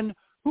 Lincoln,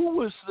 who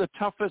was the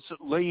toughest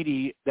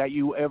lady that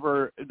you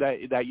ever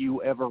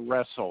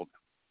wrestled?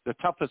 The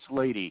toughest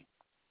lady.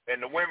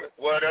 And the women,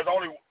 well, there's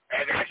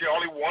actually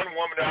only one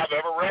woman that I've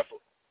ever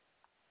wrestled.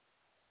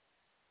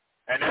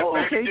 And that's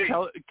okay. Baby D.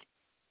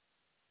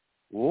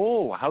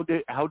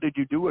 How did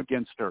you do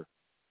against her?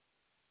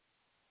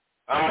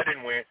 I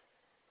didn't win.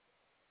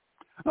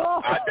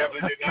 Oh, I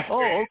definitely did not win.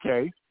 Oh,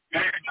 okay.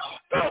 Baby D is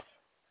tough.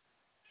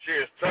 She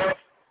is tough,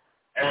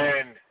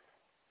 and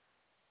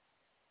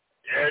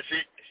yeah,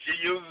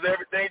 she uses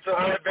everything to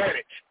her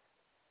advantage.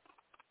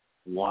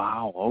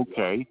 Wow.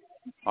 Okay.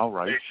 All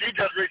right. And she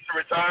just recently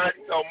retired,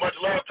 so much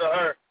love to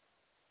her.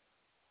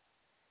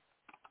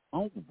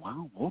 Oh,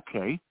 wow.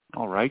 Okay.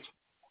 All right.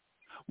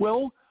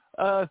 Well,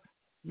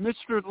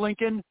 Mr.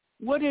 Lincoln,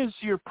 what is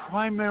your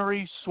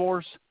primary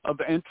source of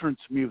entrance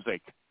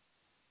music?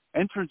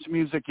 Entrance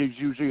music is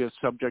usually a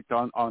subject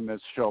on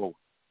this show.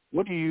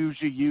 What do you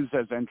usually use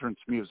as entrance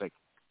music?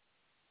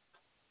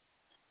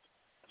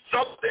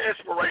 Something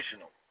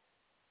inspirational.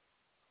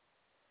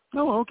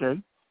 Oh,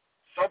 okay.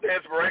 Something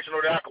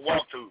inspirational that I can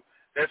walk to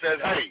that says,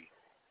 hey,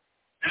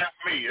 that's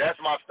me. That's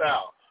my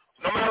style.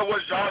 No matter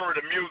what genre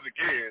the music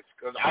is,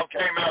 because I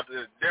came out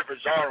to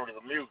different genres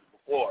of music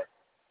before.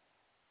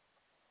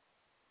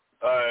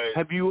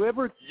 Have you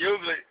ever...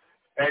 Usually,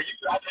 and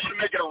I try to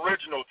make it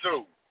original,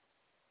 too.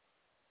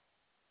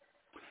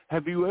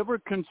 Have you ever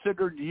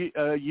considered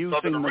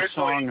using the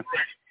song...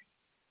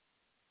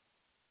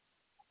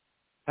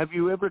 Have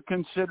you ever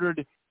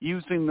considered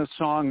using the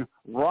song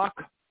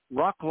Rock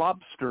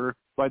Lobster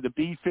by the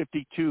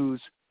B-52s,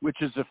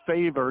 which is a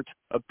favorite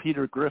of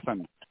Peter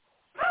Griffin?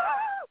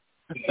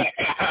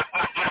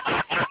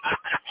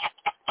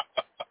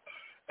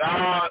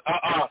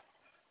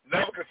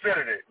 Never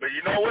considered it. But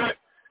you know what?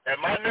 At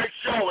my next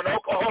show in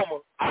Oklahoma,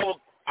 I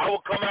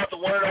will come out to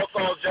one of those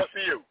songs just for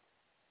you.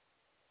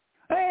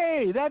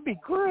 Hey, that'd be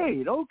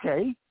great.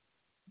 Okay.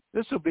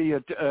 This will be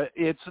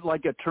it's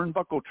like a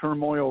Turnbuckle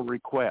Turmoil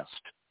request.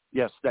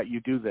 Yes, that you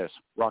do this.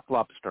 Rock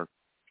Lobster.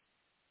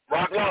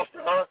 Rock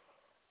Lobster, huh?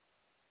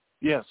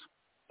 Yes,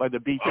 by the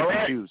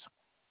B-52s.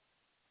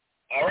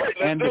 All right,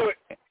 let's do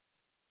it.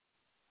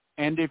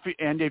 And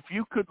if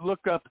you could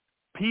look up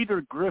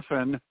Peter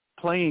Griffin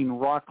playing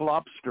Rock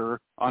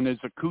Lobster on his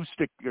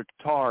acoustic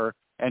guitar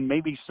and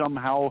maybe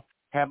somehow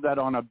have that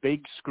on a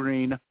big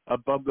screen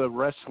above the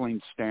wrestling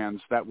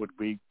stands, that would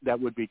be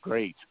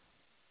great.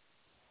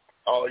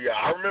 Oh yeah,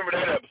 I remember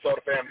that episode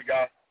of Family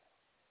Guy.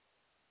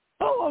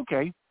 Oh,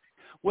 okay.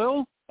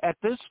 Well, at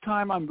this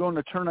time, I'm going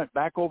to turn it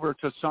back over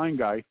to Sign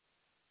Guy.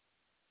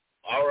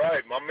 All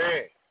right, my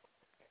man.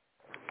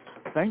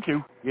 Thank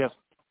you. Yes,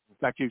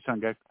 back to you, Sign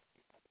Guy.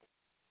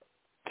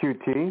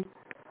 QT.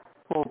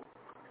 Well,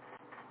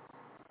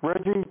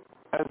 Reggie,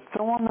 as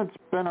someone that's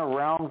been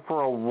around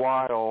for a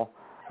while,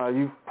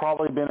 you've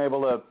probably been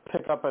able to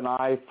pick up an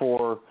eye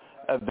for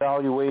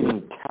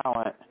evaluating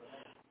talent,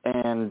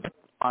 and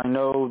I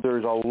know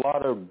there's a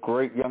lot of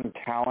great young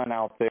talent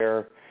out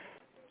there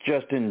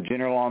just in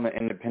general on the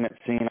independent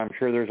scene. I'm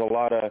sure there's a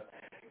lot of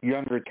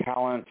younger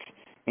talents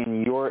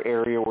in your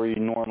area where you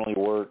normally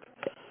work.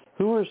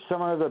 Who are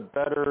some of the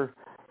better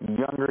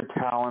younger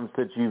talents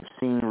that you've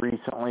seen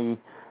recently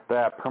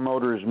that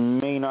promoters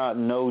may not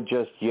know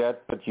just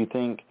yet, but you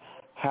think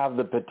have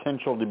the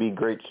potential to be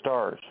great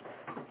stars?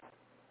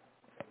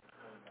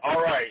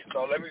 All right,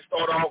 so let me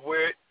start off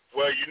with,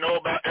 well, you know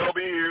about LB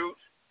Hughes.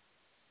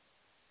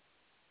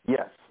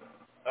 Yes.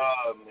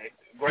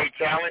 Great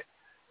talent.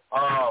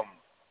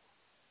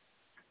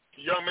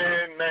 Young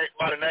man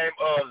by the name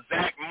of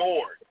Zach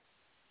Moore.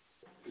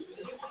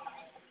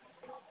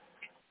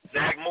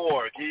 Zach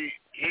Moore, he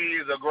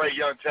is a great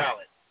young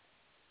talent.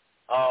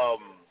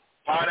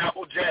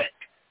 Pineapple Jack.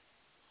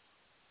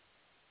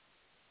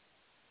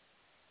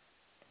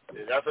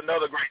 Yeah, that's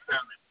another great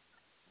talent.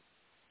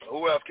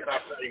 Who else can I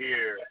say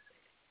here?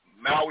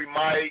 Maui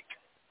Mike.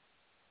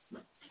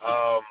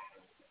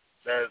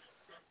 There's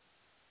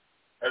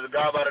a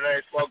guy by the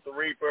name Smoke the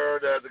Reaper.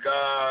 There's a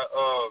guy,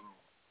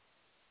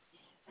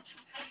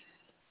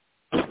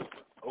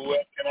 who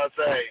else can I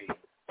say?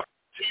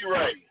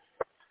 T-Ray.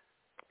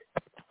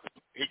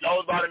 He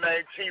goes by the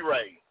name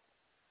T-Ray.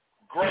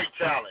 Great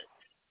talent.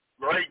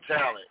 Great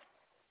talent.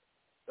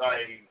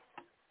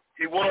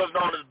 He was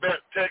known as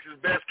Texas'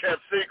 best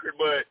kept secret,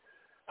 but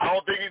I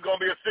don't think he's going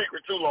to be a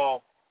secret too long.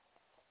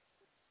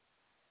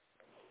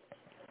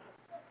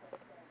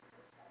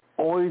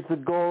 Always the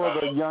goal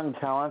of a young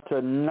talent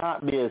to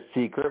not be a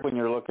secret when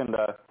you're looking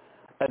to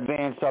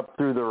advance up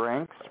through the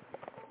ranks.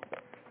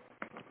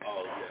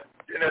 Oh,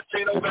 yeah. And that's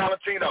Tino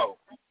Valentino.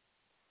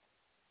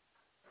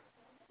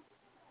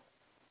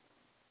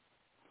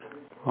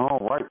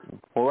 All right.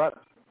 Well, that's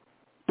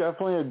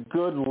definitely a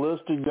good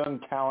list of young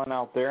talent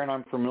out there, and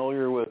I'm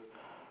familiar with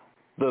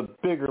the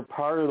bigger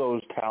part of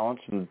those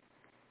talents, and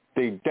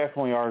they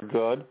definitely are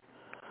good.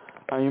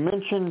 You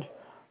mentioned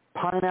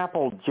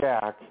Pineapple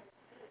Jack.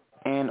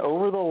 And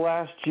over the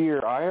last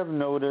year, I have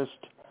noticed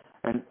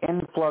an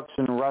influx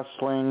in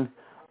wrestling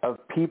of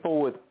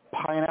people with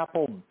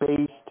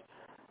pineapple-based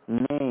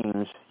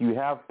names. You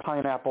have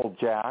Pineapple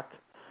Jack.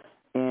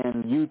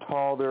 In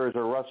Utah, there is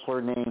a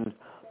wrestler named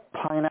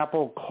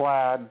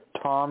Pineapple-Clad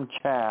Tom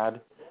Chad.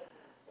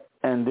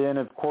 And then,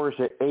 of course,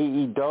 at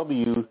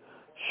AEW,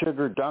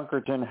 Sugar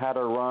Dunkerton had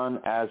a run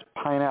as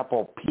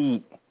Pineapple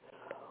Pete.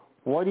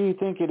 What do you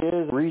think it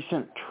is, a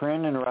recent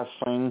trend in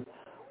wrestling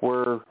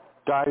where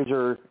guys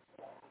are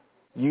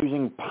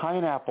using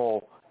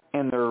pineapple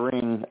in their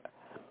ring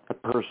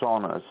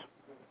personas?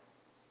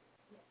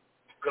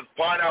 Because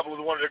pineapple is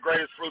one of the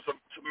greatest fruits of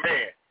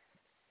man.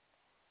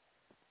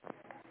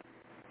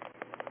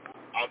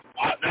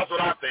 That's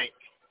what I think.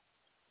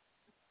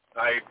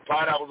 Like,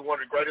 pineapple is one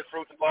of the greatest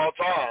fruits of all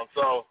time.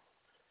 So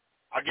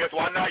I guess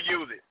why not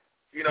use it?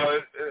 You know,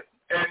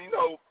 and, you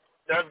know,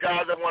 there's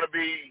guys that want to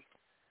be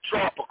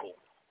tropical.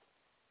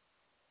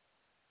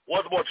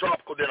 What's more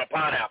tropical than a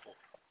pineapple?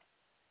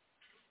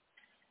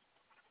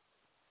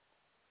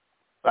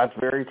 That's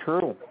very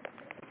true.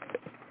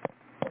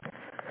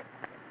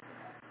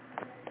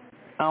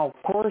 Now,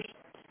 of course,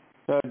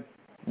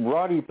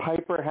 Roddy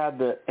Piper had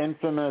the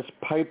infamous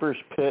Piper's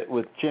Pit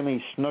with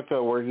Jimmy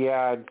Snuka where he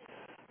had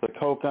the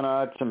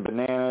coconuts and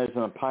bananas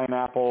and the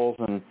pineapples,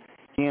 and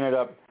he ended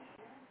up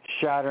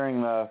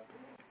shattering the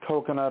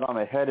coconut on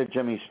the head of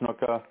Jimmy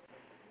Snuka.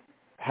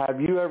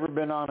 Have you ever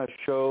been on a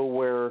show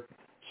where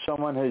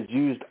someone has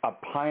used a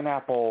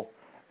pineapple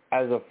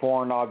as a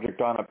foreign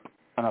object on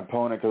an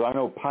opponent? Because I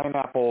know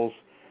pineapples,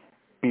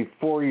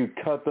 before you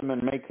cut them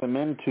and make them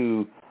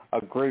into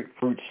a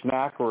grapefruit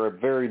snack or a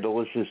very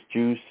delicious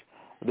juice,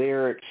 they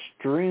are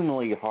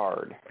extremely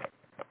hard.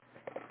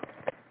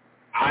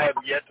 I have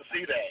yet to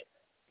see that.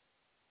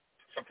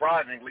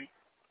 Surprisingly,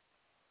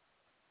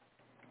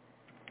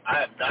 I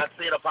have not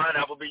seen a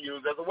pineapple be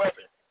used as a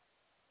weapon.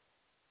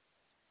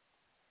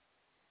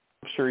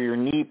 Sure, your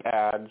knee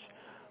pads,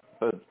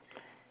 but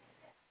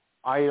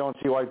I don't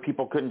see why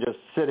people couldn't just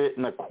sit it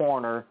in the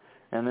corner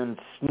and then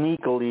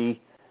sneakily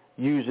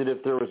use it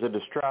if there was a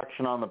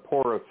distraction on the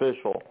poor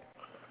official.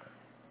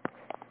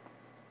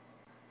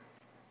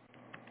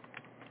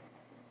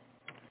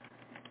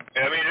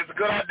 I mean, it's a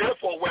good idea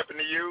for a weapon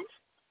to use.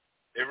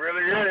 It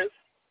really is.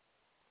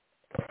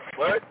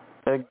 But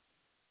I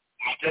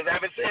just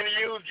haven't seen it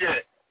used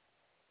yet.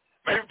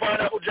 Maybe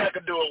Pineapple Jack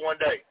could do it one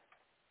day.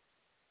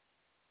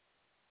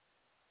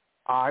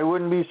 I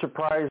wouldn't be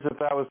surprised if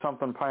that was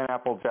something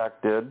Pineapple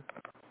Jack did.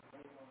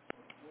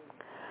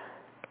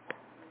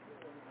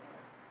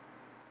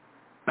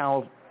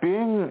 Now,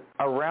 being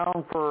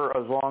around for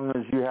as long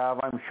as you have,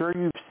 I'm sure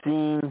you've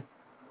seen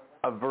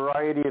a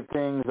variety of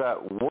things that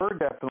were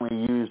definitely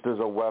used as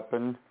a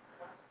weapon.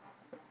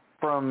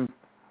 From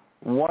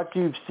what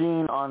you've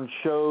seen on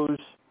shows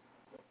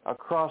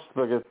across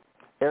the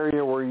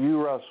area where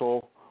you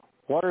wrestle,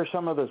 what are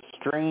some of the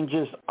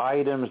strangest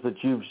items that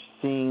you've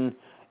seen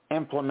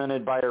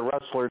implemented by a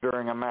wrestler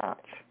during a match?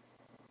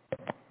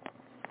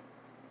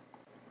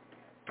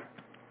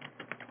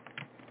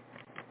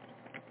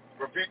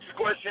 Repeat your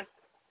question.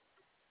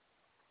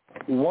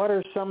 What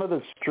are some of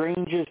the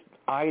strangest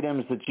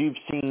items that you've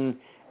seen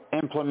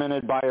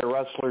implemented by a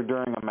wrestler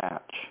during a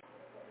match?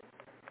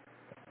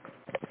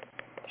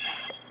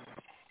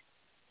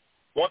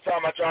 One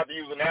time I tried to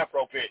use an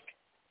Afro pick.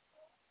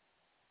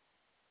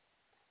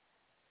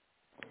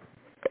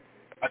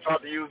 I tried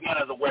to use that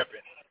as a weapon.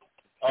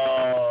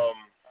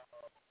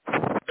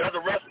 There's a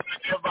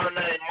wrestler by the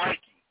name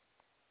Mikey,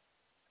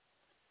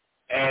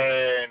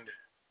 and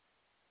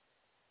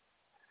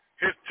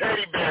his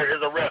teddy bear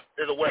is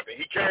a weapon.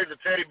 He carries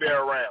a teddy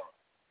bear around.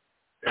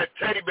 That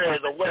teddy bear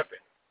is a weapon.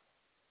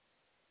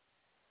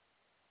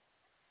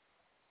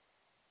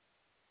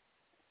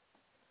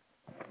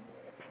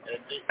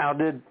 Now,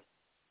 did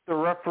the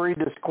referee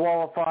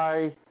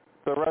disqualify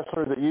the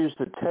wrestler that used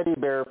the teddy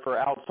bear for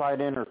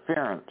outside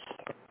interference?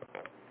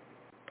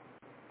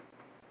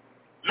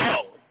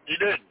 No, he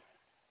didn't.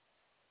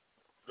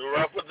 The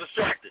ref was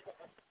distracted.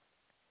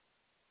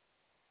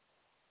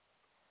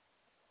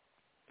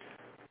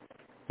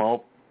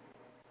 Well,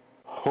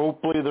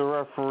 hopefully the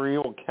referee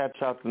will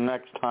catch up the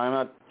next time.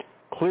 That's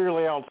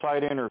clearly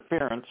outside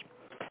interference.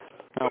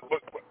 Now,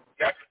 but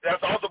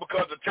that's also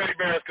because the teddy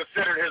bear is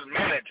considered his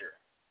manager.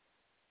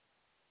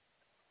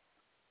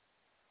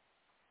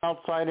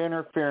 Outside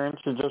interference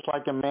is just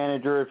like a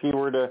manager if he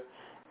were to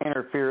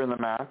interfere in the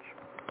match.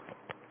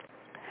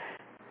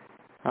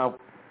 Now,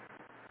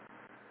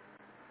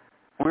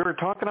 we were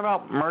talking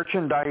about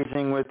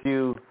merchandising with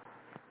you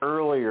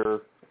earlier.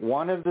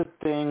 One of the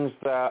things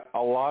that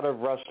a lot of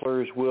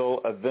wrestlers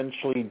will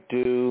eventually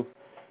do,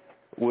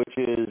 which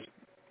is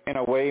in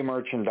a way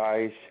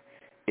merchandise,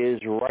 is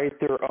write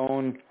their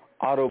own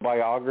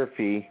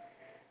autobiography.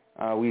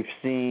 We've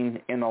seen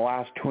in the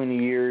last 20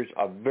 years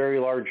a very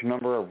large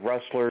number of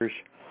wrestlers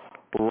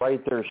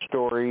write their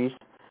stories.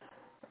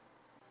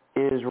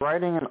 Is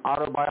writing an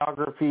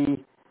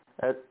autobiography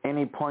at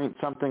any point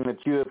something that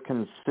you have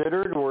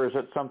considered, or is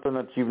it something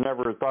that you've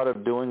never thought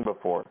of doing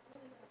before?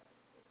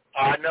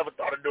 I never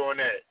thought of doing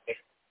that.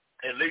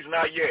 At least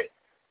not yet.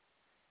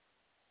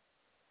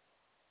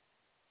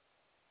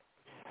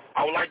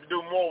 I would like to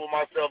do more with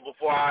myself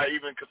before I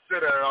even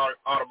consider an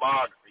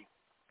autobiography.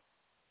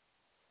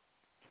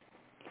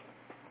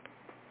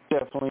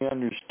 Definitely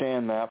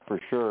understand that for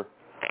sure.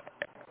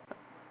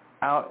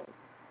 Out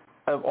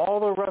of all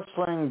the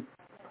wrestling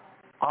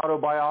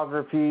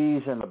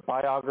autobiographies and the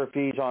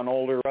biographies on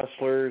older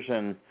wrestlers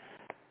and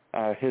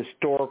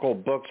historical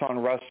books on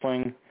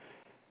wrestling,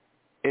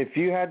 if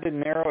you had to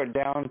narrow it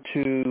down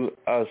to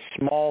a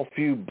small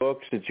few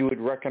books that you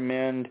would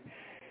recommend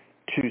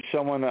to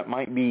someone that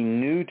might be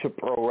new to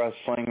pro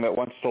wrestling that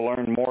wants to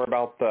learn more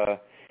about the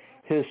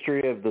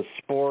history of the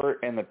sport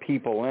and the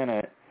people in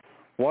it,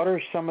 what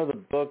are some of the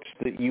books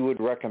that you would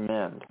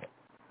recommend?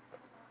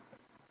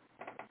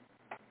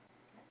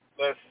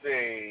 Let's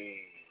see.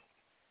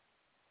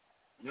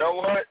 You know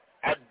what?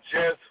 I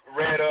just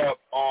read up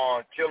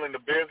on Killing the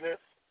Business.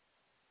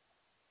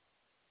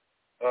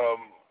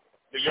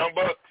 The Young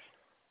Bucks.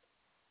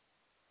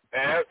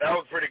 And that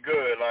was pretty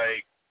good.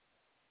 Like,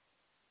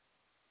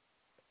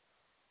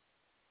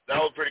 that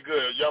was pretty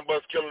good. Young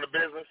Bucks Killing the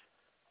Business.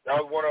 That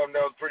was one of them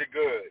that was pretty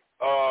good.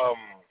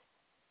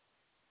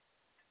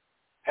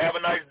 Have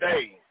a Nice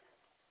Day,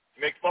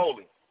 Mick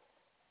Foley.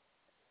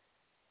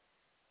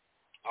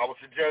 I would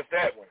suggest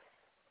that one.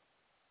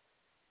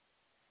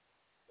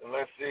 And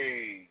let's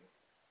see.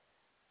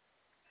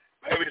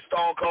 Maybe the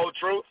Stone Cold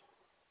Truth.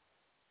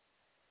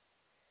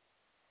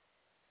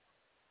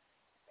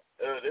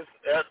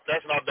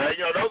 That's not bad.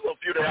 You know, those are a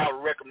few that I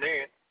would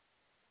recommend.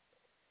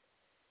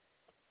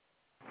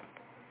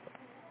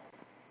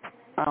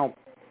 Now,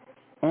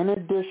 in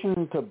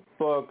addition to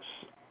books,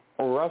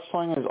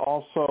 wrestling has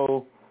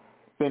also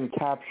been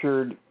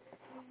captured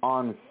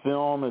on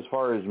film as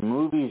far as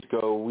movies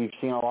go. We've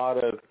seen a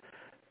lot of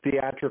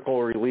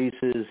theatrical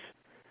releases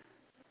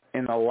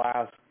in the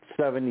last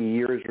 70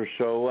 years or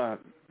so.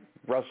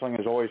 Wrestling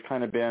has always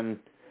kind of been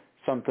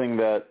something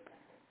that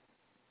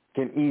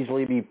can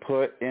easily be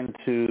put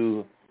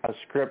into a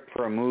script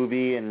for a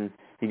movie, and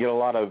you get a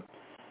lot of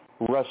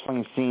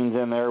wrestling scenes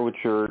in there which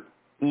are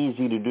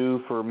easy to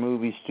do for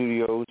movie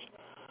studios.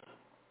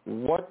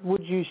 What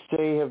would you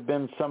say have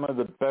been some of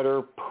the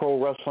better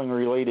pro wrestling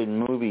related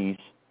movies?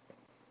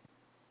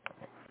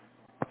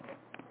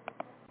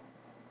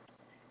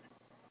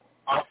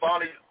 I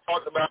finally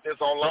talked about this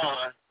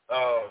online.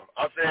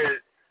 I said,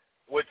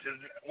 which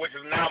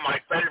is now my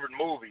favorite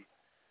movie,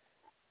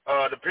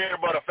 The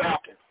Peanut Butter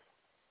Falcon.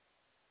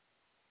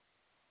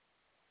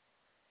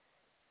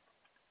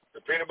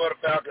 The Peanut Butter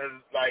Falcon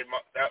is like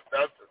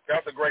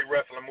that's a great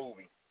wrestling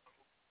movie.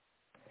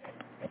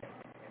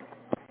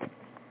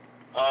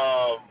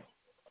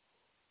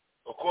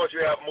 Of course,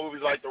 you have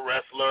movies like The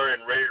Wrestler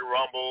and Ready to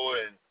Rumble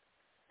and,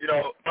 you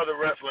know, other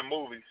wrestling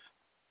movies.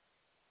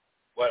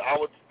 But I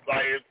would,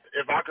 like,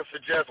 if I could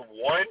suggest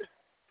one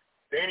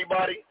to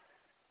anybody,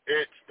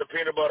 it's The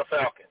Peanut Butter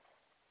Falcon.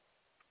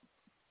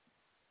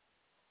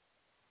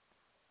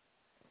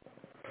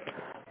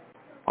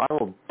 I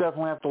will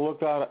definitely have to look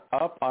that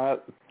up.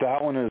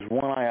 That one is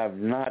one I have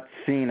not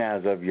seen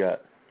as of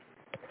yet.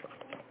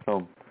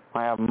 So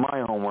I have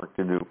my homework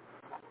to do.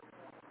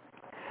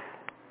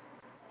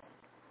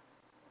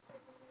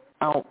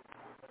 Now,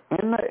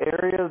 in the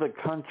area of the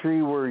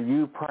country where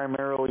you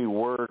primarily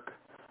work,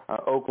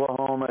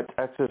 Oklahoma,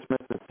 Texas,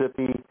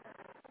 Mississippi,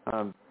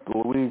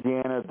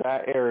 Louisiana,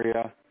 that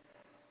area,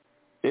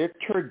 it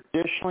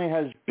traditionally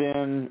has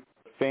been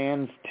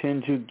fans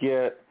tend to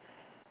get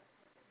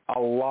a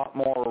lot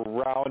more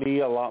rowdy,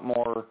 a lot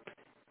more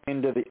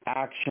into the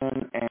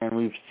action, and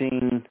we've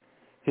seen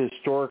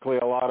historically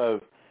a lot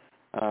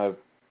of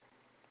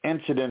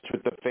incidents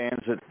with the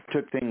fans that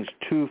took things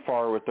too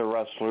far with the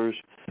wrestlers.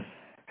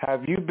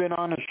 Have you been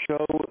on a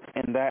show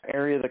in that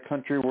area of the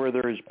country where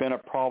there's been a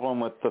problem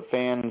with the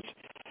fans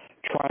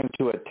trying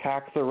to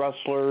attack the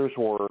wrestlers,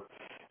 or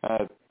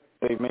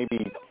they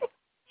maybe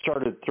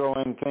started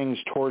throwing things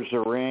towards the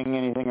ring,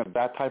 anything of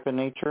that type of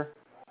nature?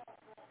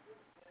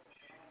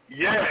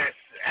 Yes,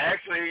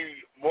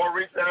 actually, more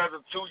recent as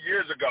of 2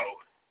 years ago.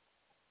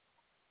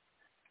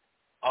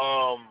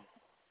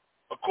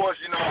 Of course,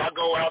 you know, I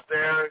go out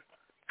there,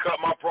 cut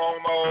my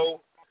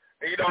promo,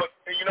 and you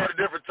know the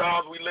different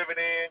times we living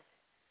in.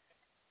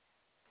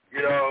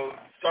 You know,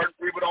 certain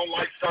people don't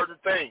like certain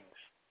things.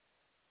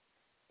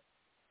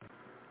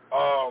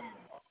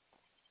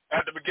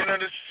 At the beginning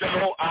of the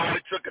show, I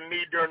took a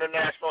knee during the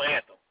national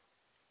anthem.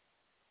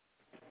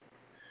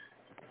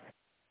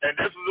 And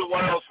this was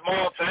one of those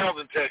small towns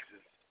in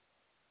Texas.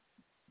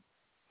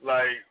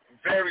 Like,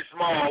 very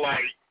small, like,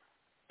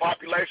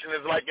 population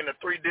is like in the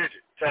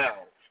 3-digit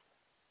towns.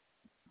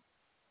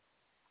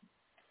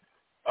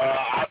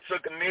 I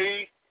took a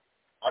knee.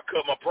 I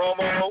cut my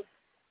promo.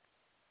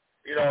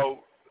 You know,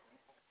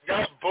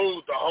 got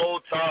booed the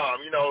whole time,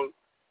 you know.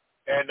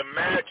 And the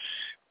match,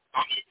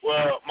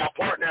 well, my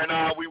partner and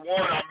I, we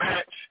won our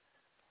match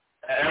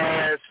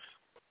as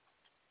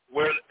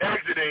we're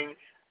exiting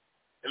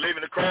and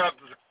leaving the crowd.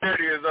 The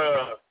security is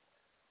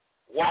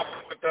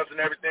walking with us and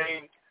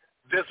everything.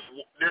 This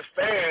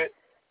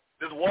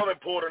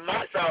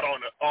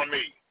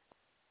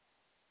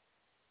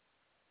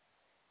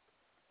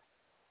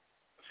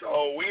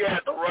So we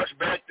had to rush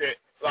back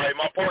like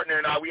my partner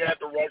and I, we had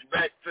to rush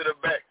back to the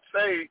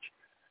backstage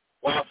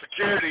while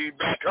security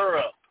backed her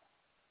up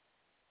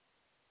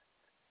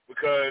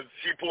because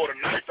she pulled a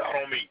knife out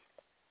on me.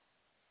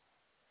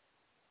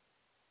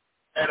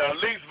 And a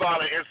least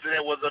violent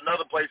incident was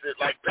another place at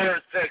like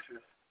Paris,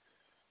 Texas,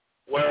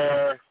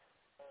 where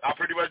I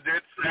pretty much did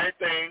the same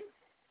thing,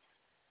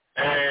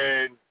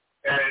 and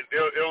it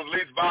was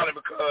least violent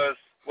because,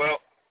 well,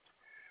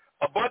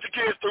 a bunch of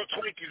kids threw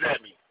Twinkies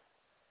at me.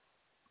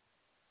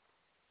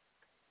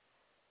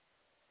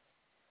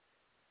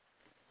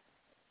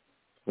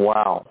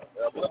 Wow.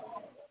 A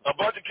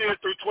bunch of kids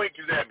threw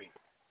Twinkies at me.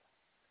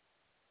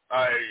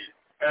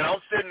 And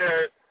I'm sitting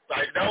there,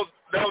 like, that was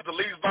the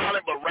least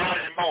violent but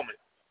rowdy moment.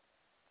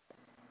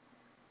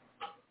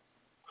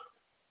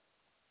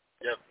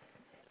 Yep.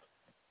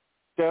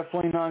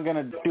 Definitely not going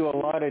to do a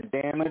lot of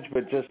damage,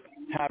 but just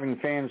having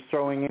fans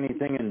throwing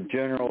anything in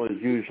general is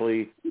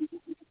usually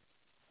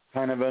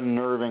kind of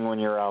unnerving when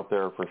you're out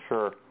there, for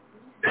sure.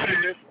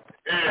 It is.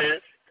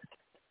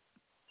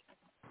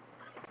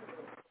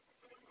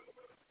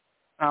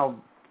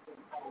 Now,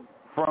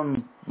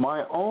 from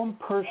my own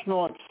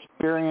personal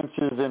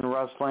experiences in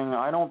wrestling,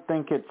 I don't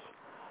think it's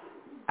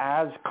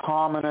as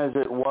common as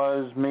it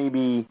was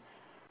maybe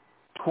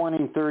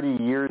 20, 30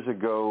 years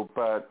ago,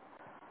 but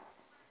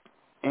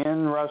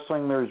in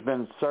wrestling there's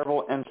been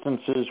several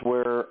instances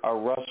where a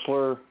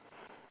wrestler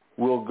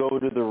will go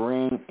to the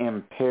ring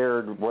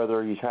impaired,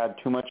 whether he's had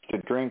too much to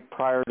drink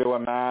prior to a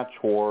match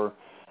or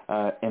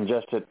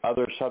ingested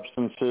other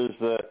substances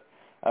that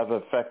have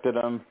affected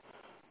him.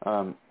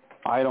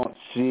 I don't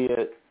see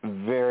it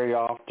very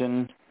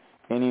often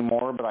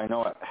anymore, but I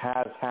know it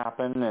has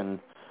happened, and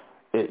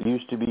it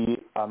used to be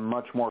a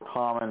much more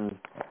common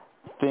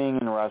thing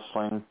in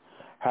wrestling.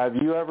 Have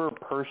you ever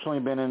personally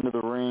been into the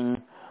ring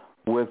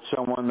with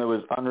someone that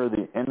was under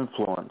the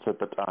influence at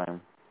the time?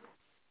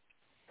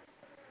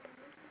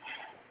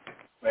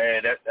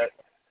 Man, that's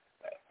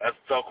a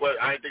tough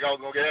question. I didn't think I was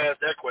gonna get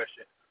asked that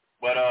question,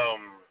 but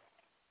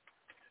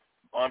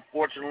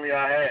unfortunately,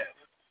 I have.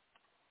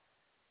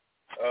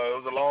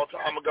 It was a long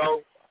time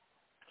ago.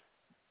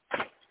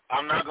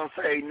 I'm not gonna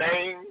say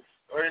names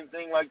or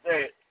anything like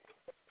that.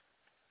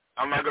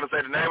 I'm not gonna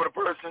say the name of the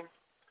person,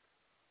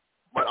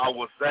 but I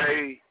will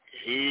say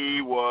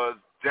he was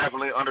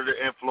definitely under the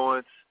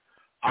influence.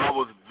 I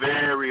was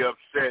very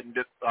upset and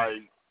just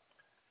like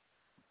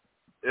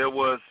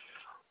the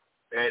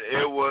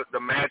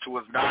match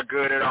was not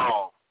good at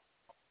all.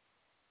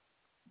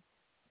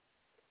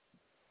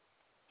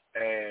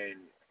 And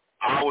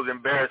I was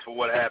embarrassed for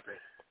what happened.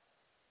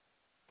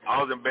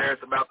 I was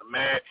embarrassed about the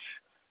match,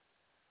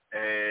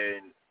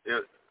 and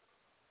the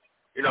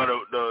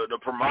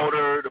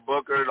promoter, the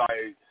booker,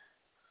 like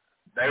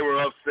they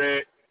were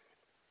upset.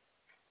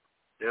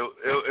 It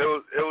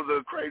was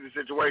a crazy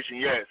situation.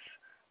 Yes,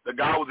 the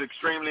guy was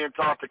extremely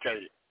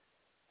intoxicated.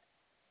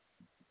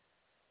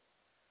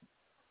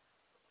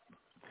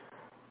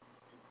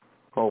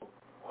 Well,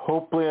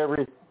 hopefully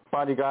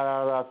everybody got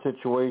out of that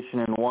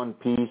situation in one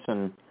piece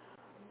and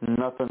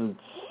nothing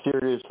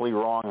seriously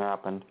wrong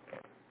happened.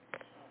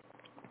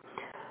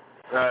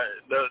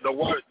 The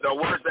worst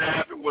that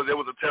happened was it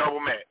was a terrible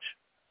match.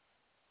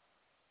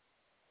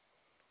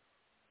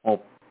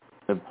 Well,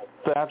 if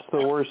that's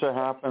the worst that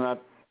happened, that's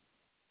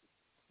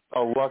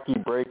a lucky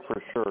break for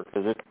sure,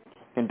 because it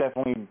can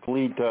definitely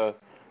lead to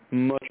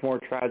much more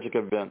tragic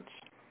events.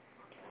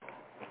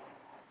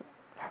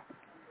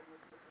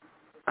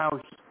 Now,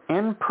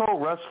 in pro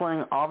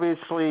wrestling,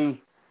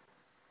 obviously,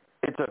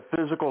 it's a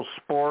physical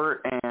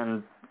sport,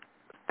 and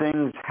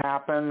things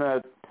happen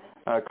that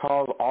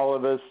cause all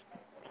of us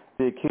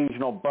the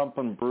occasional bump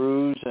and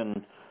bruise,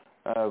 and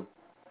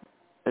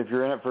if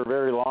you're in it for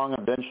very long,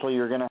 eventually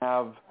you're going to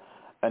have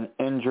an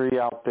injury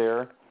out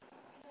there.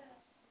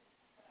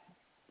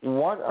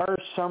 What are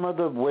some of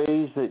the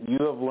ways that you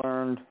have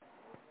learned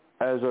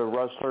as a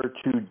wrestler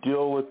to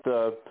deal with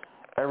the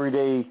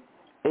everyday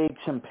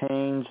aches and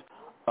pains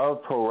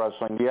of pro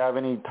wrestling? Do you have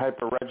any type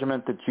of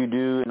regimen that you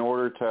do in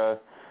order to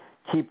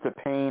keep the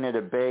pain at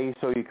a bay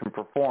so you can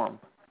perform?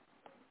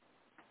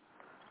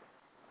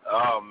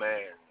 Oh,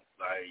 man.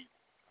 Like,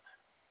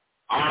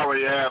 I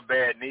already have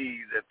bad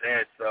knees at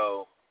that,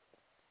 so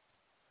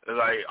it's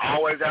like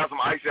always have some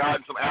icy hot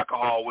and some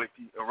alcohol with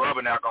you, and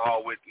rubbing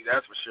alcohol with you,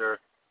 that's for sure.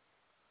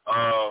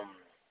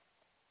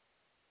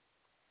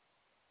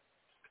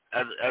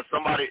 As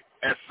somebody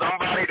that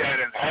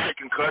has had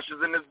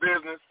concussions in this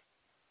business,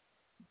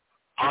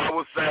 I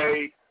would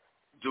say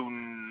do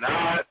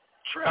not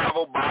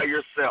travel by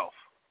yourself.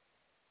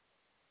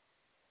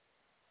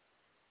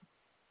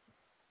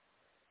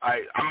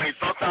 I mean,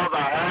 sometimes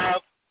I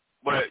have,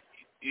 but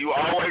you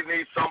always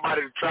need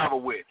somebody to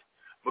travel with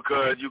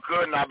because you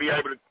could not be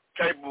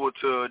capable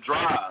to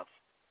drive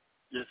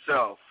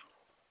yourself,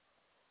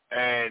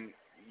 and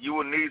you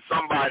will need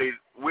somebody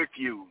with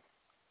you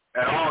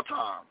at all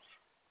times.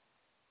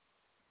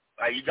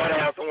 Like, you gotta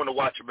have someone to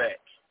watch your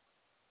back,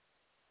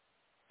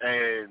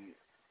 and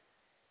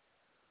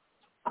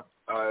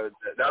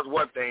that's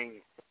one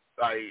thing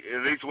Like,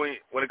 at least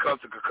when it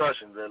comes to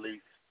concussions, at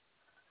least.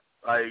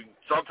 Like,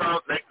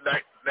 sometimes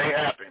they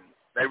happen.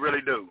 They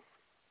really do.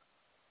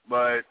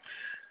 But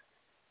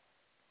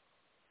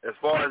as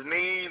far as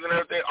knees and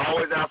everything,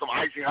 always have some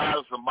icy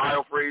hot, some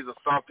biofreeze or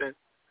something,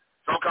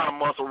 some kind of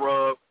muscle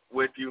rub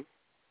with you,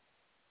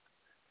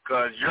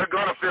 because you're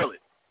going to feel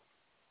it.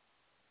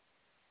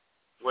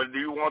 Whether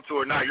you want to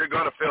or not, you're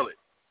going to feel it.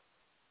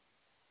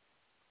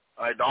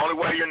 Like, the only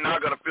way you're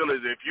not going to feel it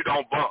is if you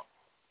don't bump.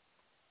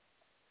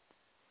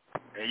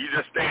 And you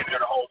just stand there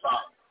the whole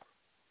time.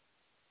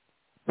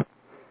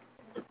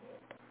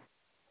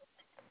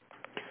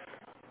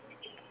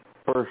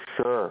 For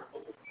sure.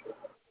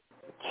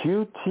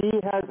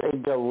 QT has a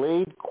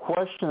delayed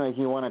question that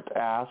he wanted to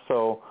ask,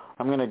 so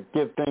I'm going to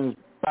give things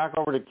back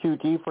over to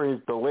QT for his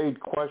delayed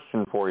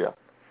question for you.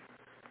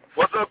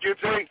 What's up,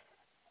 QT?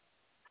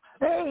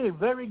 Hey,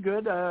 very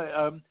good.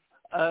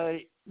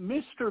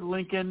 Mr.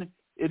 Lincoln,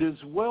 it is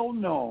well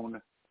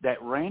known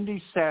that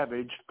Randy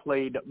Savage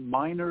played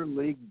minor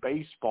league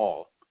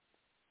baseball.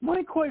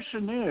 My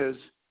question is,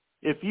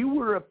 if you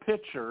were a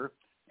pitcher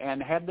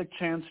and had the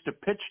chance to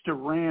pitch to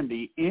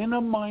Randy in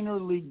a minor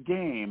league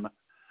game,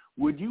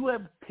 would you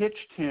have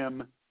pitched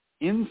him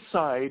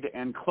inside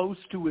and close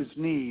to his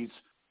knees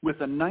with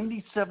a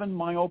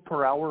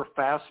 97-mile-per-hour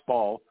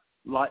fastball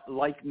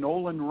like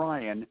Nolan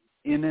Ryan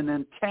in an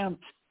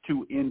attempt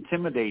to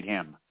intimidate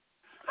him?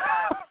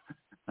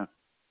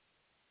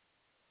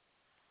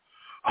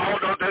 I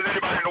don't know if there's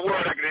anybody in the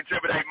world that can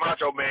intimidate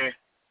Macho Man.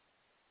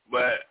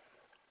 But,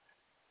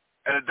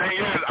 and the thing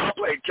is, I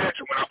played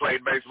catcher when I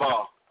played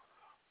baseball.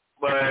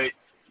 But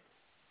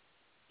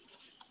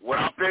when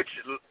I pitched,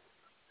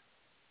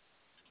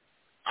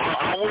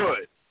 I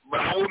would. But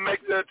I would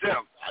make the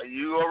attempt.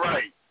 You are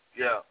right.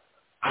 Yeah.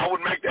 I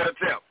would make that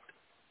attempt.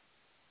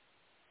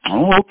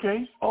 Oh,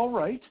 okay. All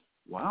right.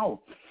 Wow.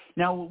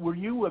 Now, were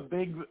you a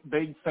big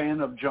fan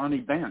of Johnny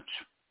Bench,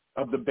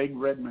 of the Big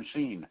Red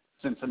Machine,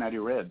 Cincinnati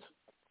Reds?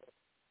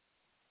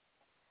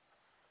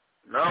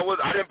 No,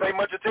 I didn't pay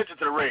much attention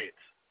to the Reds.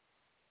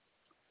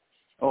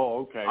 Oh,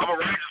 okay. I'm a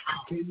Rangers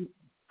fan.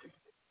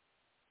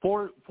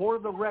 For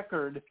the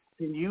record,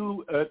 can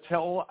you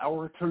tell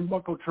our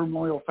Turnbuckle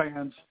Turmoil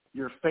fans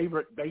your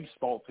favorite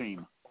baseball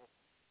team?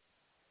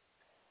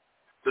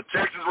 The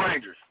Texas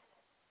Rangers.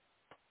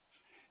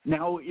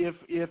 Now, if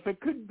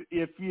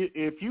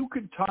you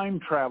could time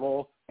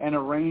travel and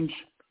arrange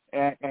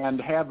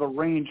and have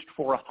arranged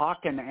for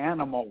Hawk and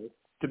Animal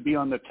to be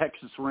on the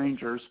Texas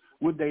Rangers,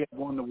 would they have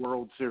won the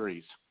World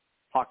Series?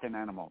 Hawk and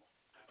Animal.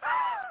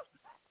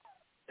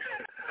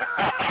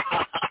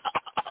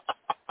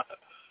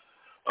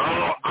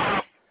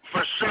 I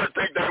for sure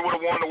think they would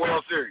have won the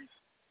World Series.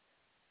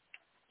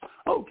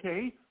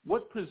 Okay.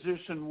 What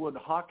position would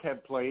Hawk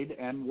have played,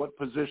 and what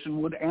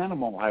position would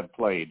Animal have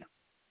played?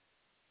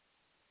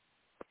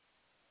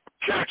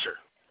 Catcher.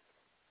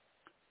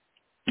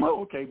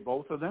 Oh, okay.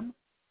 Both of them?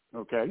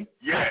 Okay.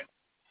 Yeah.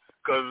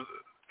 Because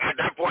at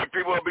that point,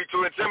 people would be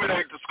too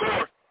intimidated to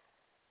score.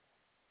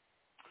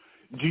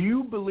 Do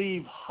you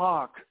believe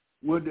Hawk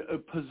would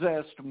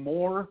possess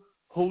more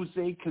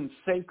Jose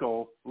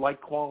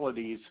Canseco-like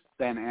qualities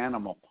than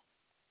Animal?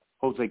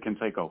 Jose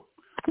Canseco.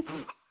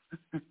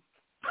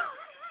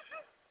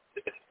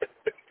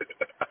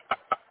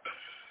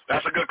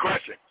 That's a good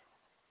question.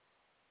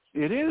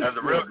 It is. That's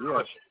a real good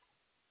question.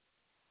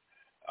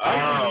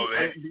 Oh,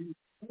 man.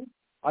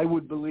 I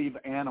would believe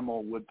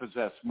Animal would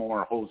possess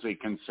more Jose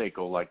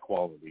Canseco-like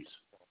qualities.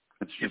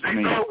 It's just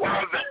me. So?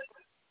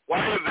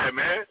 Why is that,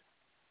 man?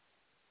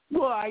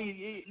 Well,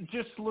 I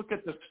just look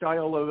at the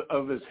style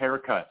of his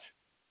haircut,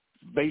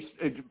 based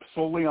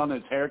solely on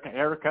his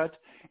haircut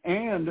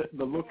and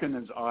the look in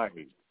his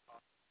eyes.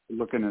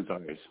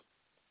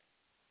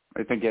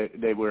 I think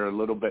they were a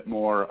little bit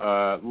more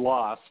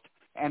lost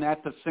and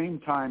at the same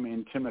time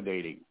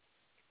intimidating.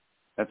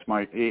 That's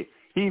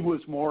he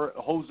was more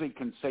Jose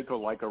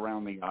Canseco-like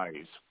around the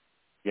eyes.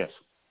 Yes.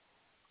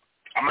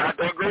 I'm going to have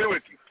to agree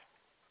with you.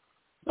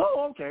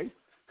 Oh, okay.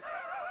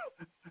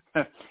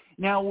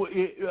 Now,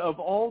 of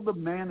all the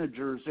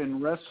managers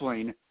in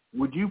wrestling,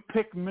 would you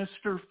pick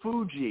Mr.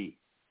 Fuji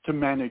to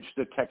manage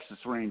the Texas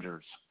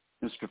Rangers?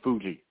 Mr.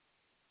 Fuji.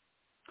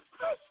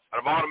 Out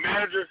of all the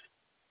managers?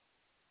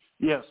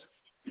 Yes.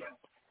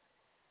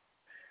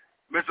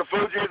 Mr.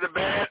 Fuji isn't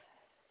bad.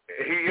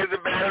 He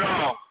isn't bad at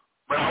all.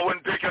 But I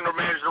wouldn't pick him to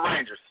manage the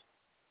Rangers.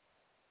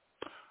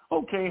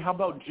 Okay, how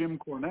about Jim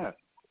Cornette?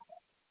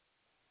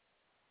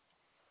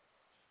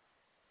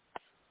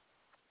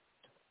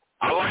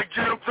 I like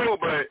Jim too,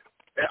 but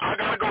I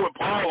got to go with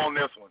Paul on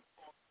this one.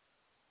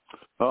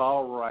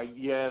 All right,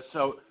 yeah.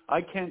 So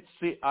I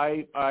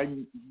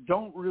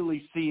don't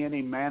really see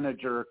any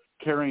manager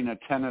carrying a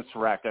tennis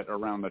racket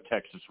around the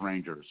Texas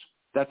Rangers.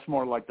 That's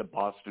more like the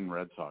Boston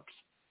Red Sox.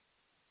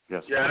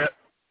 Yes. Yeah,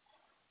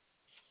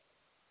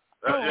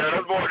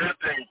 that's more their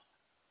thing.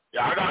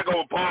 Yeah, I got to go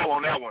with Paul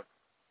on that one.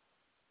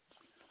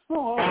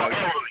 Oh,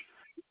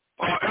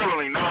 Paul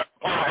Ellering, not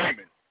Paul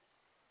Heyman.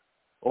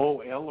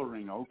 Oh,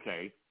 Ellering,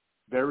 okay.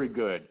 Very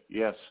good,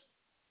 yes.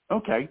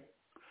 Okay.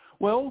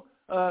 Well,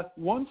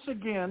 once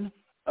again,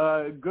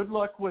 good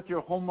luck with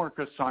your homework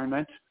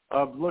assignment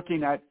of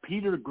looking at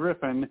Peter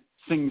Griffin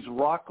Sings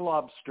Rock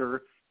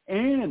Lobster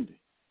and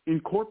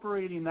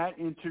incorporating that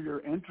into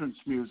your entrance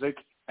music.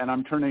 And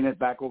I'm turning it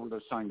back over to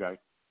Sign Guy.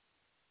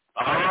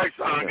 All right,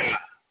 Sign Guy.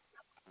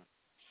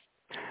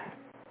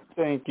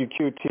 Thank you,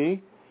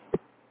 QT.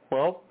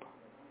 Well,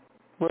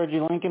 Reggie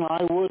Lincoln,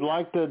 I would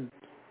like to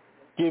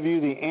give you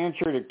the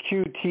answer to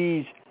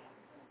QT's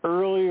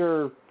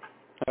earlier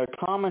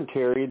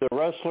commentary. The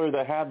wrestler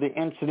that had the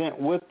incident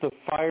with the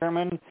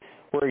fireman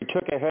where he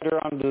took a header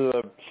onto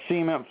the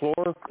cement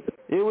floor,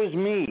 it was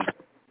me.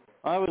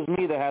 I was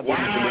me that had the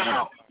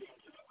incident.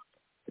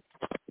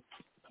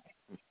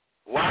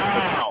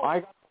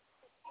 Wow.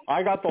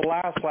 I got the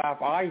last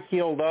laugh. I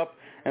healed up,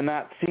 and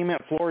that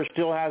cement floor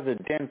still has a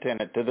dent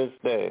in it to this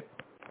day.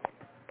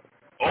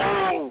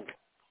 Oh.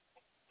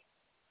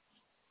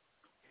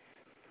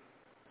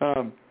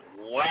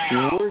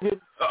 Wow.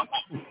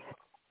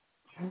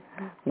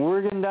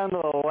 We're getting down to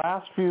the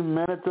last few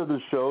minutes of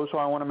the show, so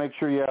I want to make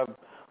sure you have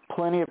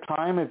plenty of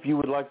time if you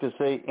would like to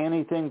say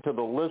anything to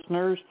the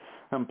listeners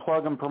and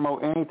plug and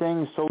promote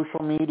anything,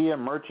 social media,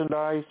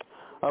 merchandise,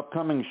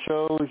 upcoming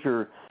shows,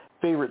 your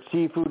favorite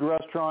seafood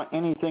restaurant,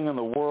 anything in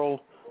the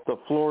world. The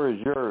floor is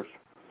yours.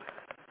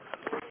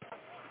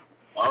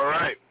 All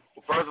right.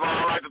 Well, first of all,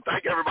 I'd like to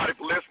thank everybody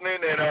for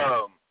listening, and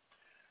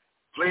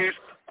please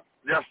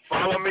just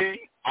follow me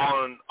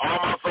on all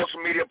my social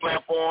media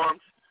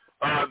platforms.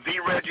 The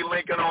Reggie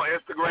Lincoln on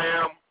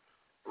Instagram,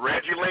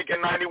 Reggie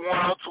Lincoln 91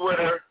 on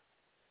Twitter,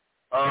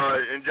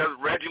 and just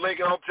Reggie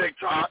Lincoln on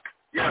TikTok.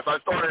 Yes, I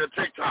started a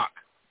TikTok.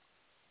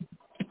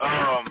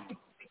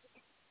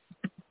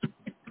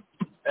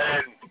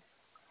 And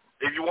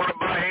if you want to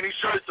buy any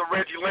shirts of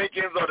Reggie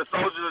Lincoln's or the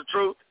Soldiers of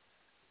Truth,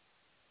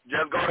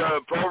 just go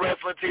to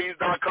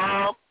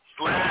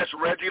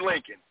ProWrestlingTees.com/Reggie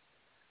Lincoln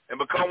and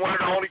become one of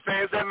the only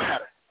fans that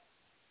matter.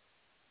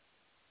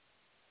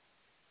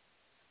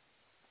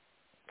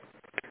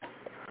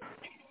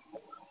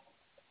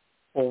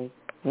 Well,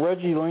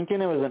 Reggie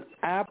Lincoln, it was an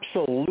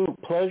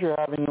absolute pleasure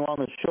having you on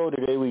the show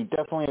today. We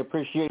definitely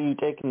appreciate you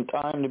taking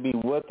time to be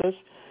with us,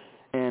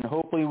 and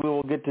hopefully we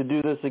will get to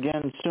do this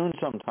again soon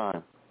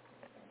sometime.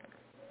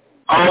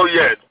 Oh,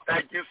 yes.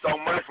 Thank you so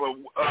much for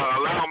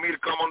allowing me to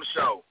come on the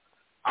show.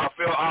 I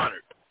feel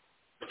honored.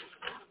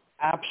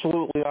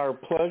 Absolutely our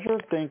pleasure.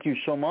 Thank you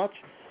so much.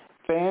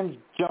 Fans,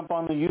 jump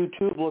on the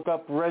YouTube, look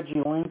up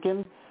Reggie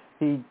Lincoln.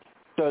 He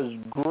does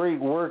great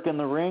work in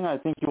the ring. I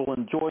think you'll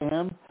enjoy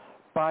him.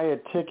 Buy a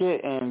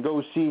ticket and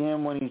go see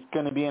him when he's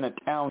going to be in a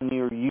town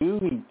near you.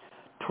 He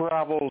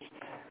travels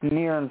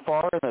near and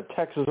far in the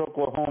Texas,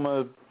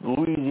 Oklahoma,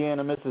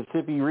 Louisiana,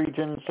 Mississippi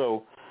region,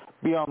 so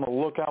be on the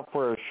lookout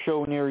for a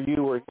show near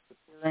you or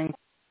hearing.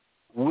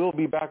 We'll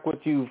be back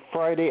with you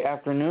Friday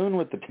afternoon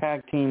with the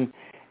tag team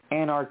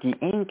Anarchy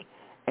Inc.,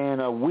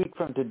 and a week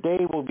from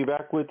today we'll be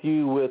back with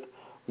you with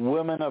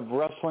Women of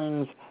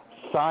Wrestling's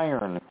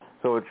Siren.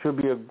 So it should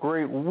be a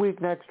great week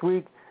next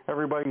week.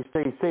 Everybody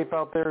stay safe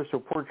out there.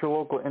 Support your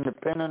local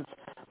independents.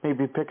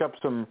 Maybe pick up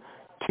some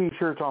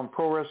T-shirts on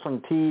Pro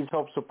Wrestling Tees.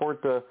 Help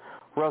support the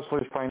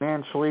wrestlers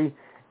financially.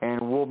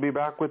 And we'll be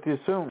back with you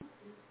soon.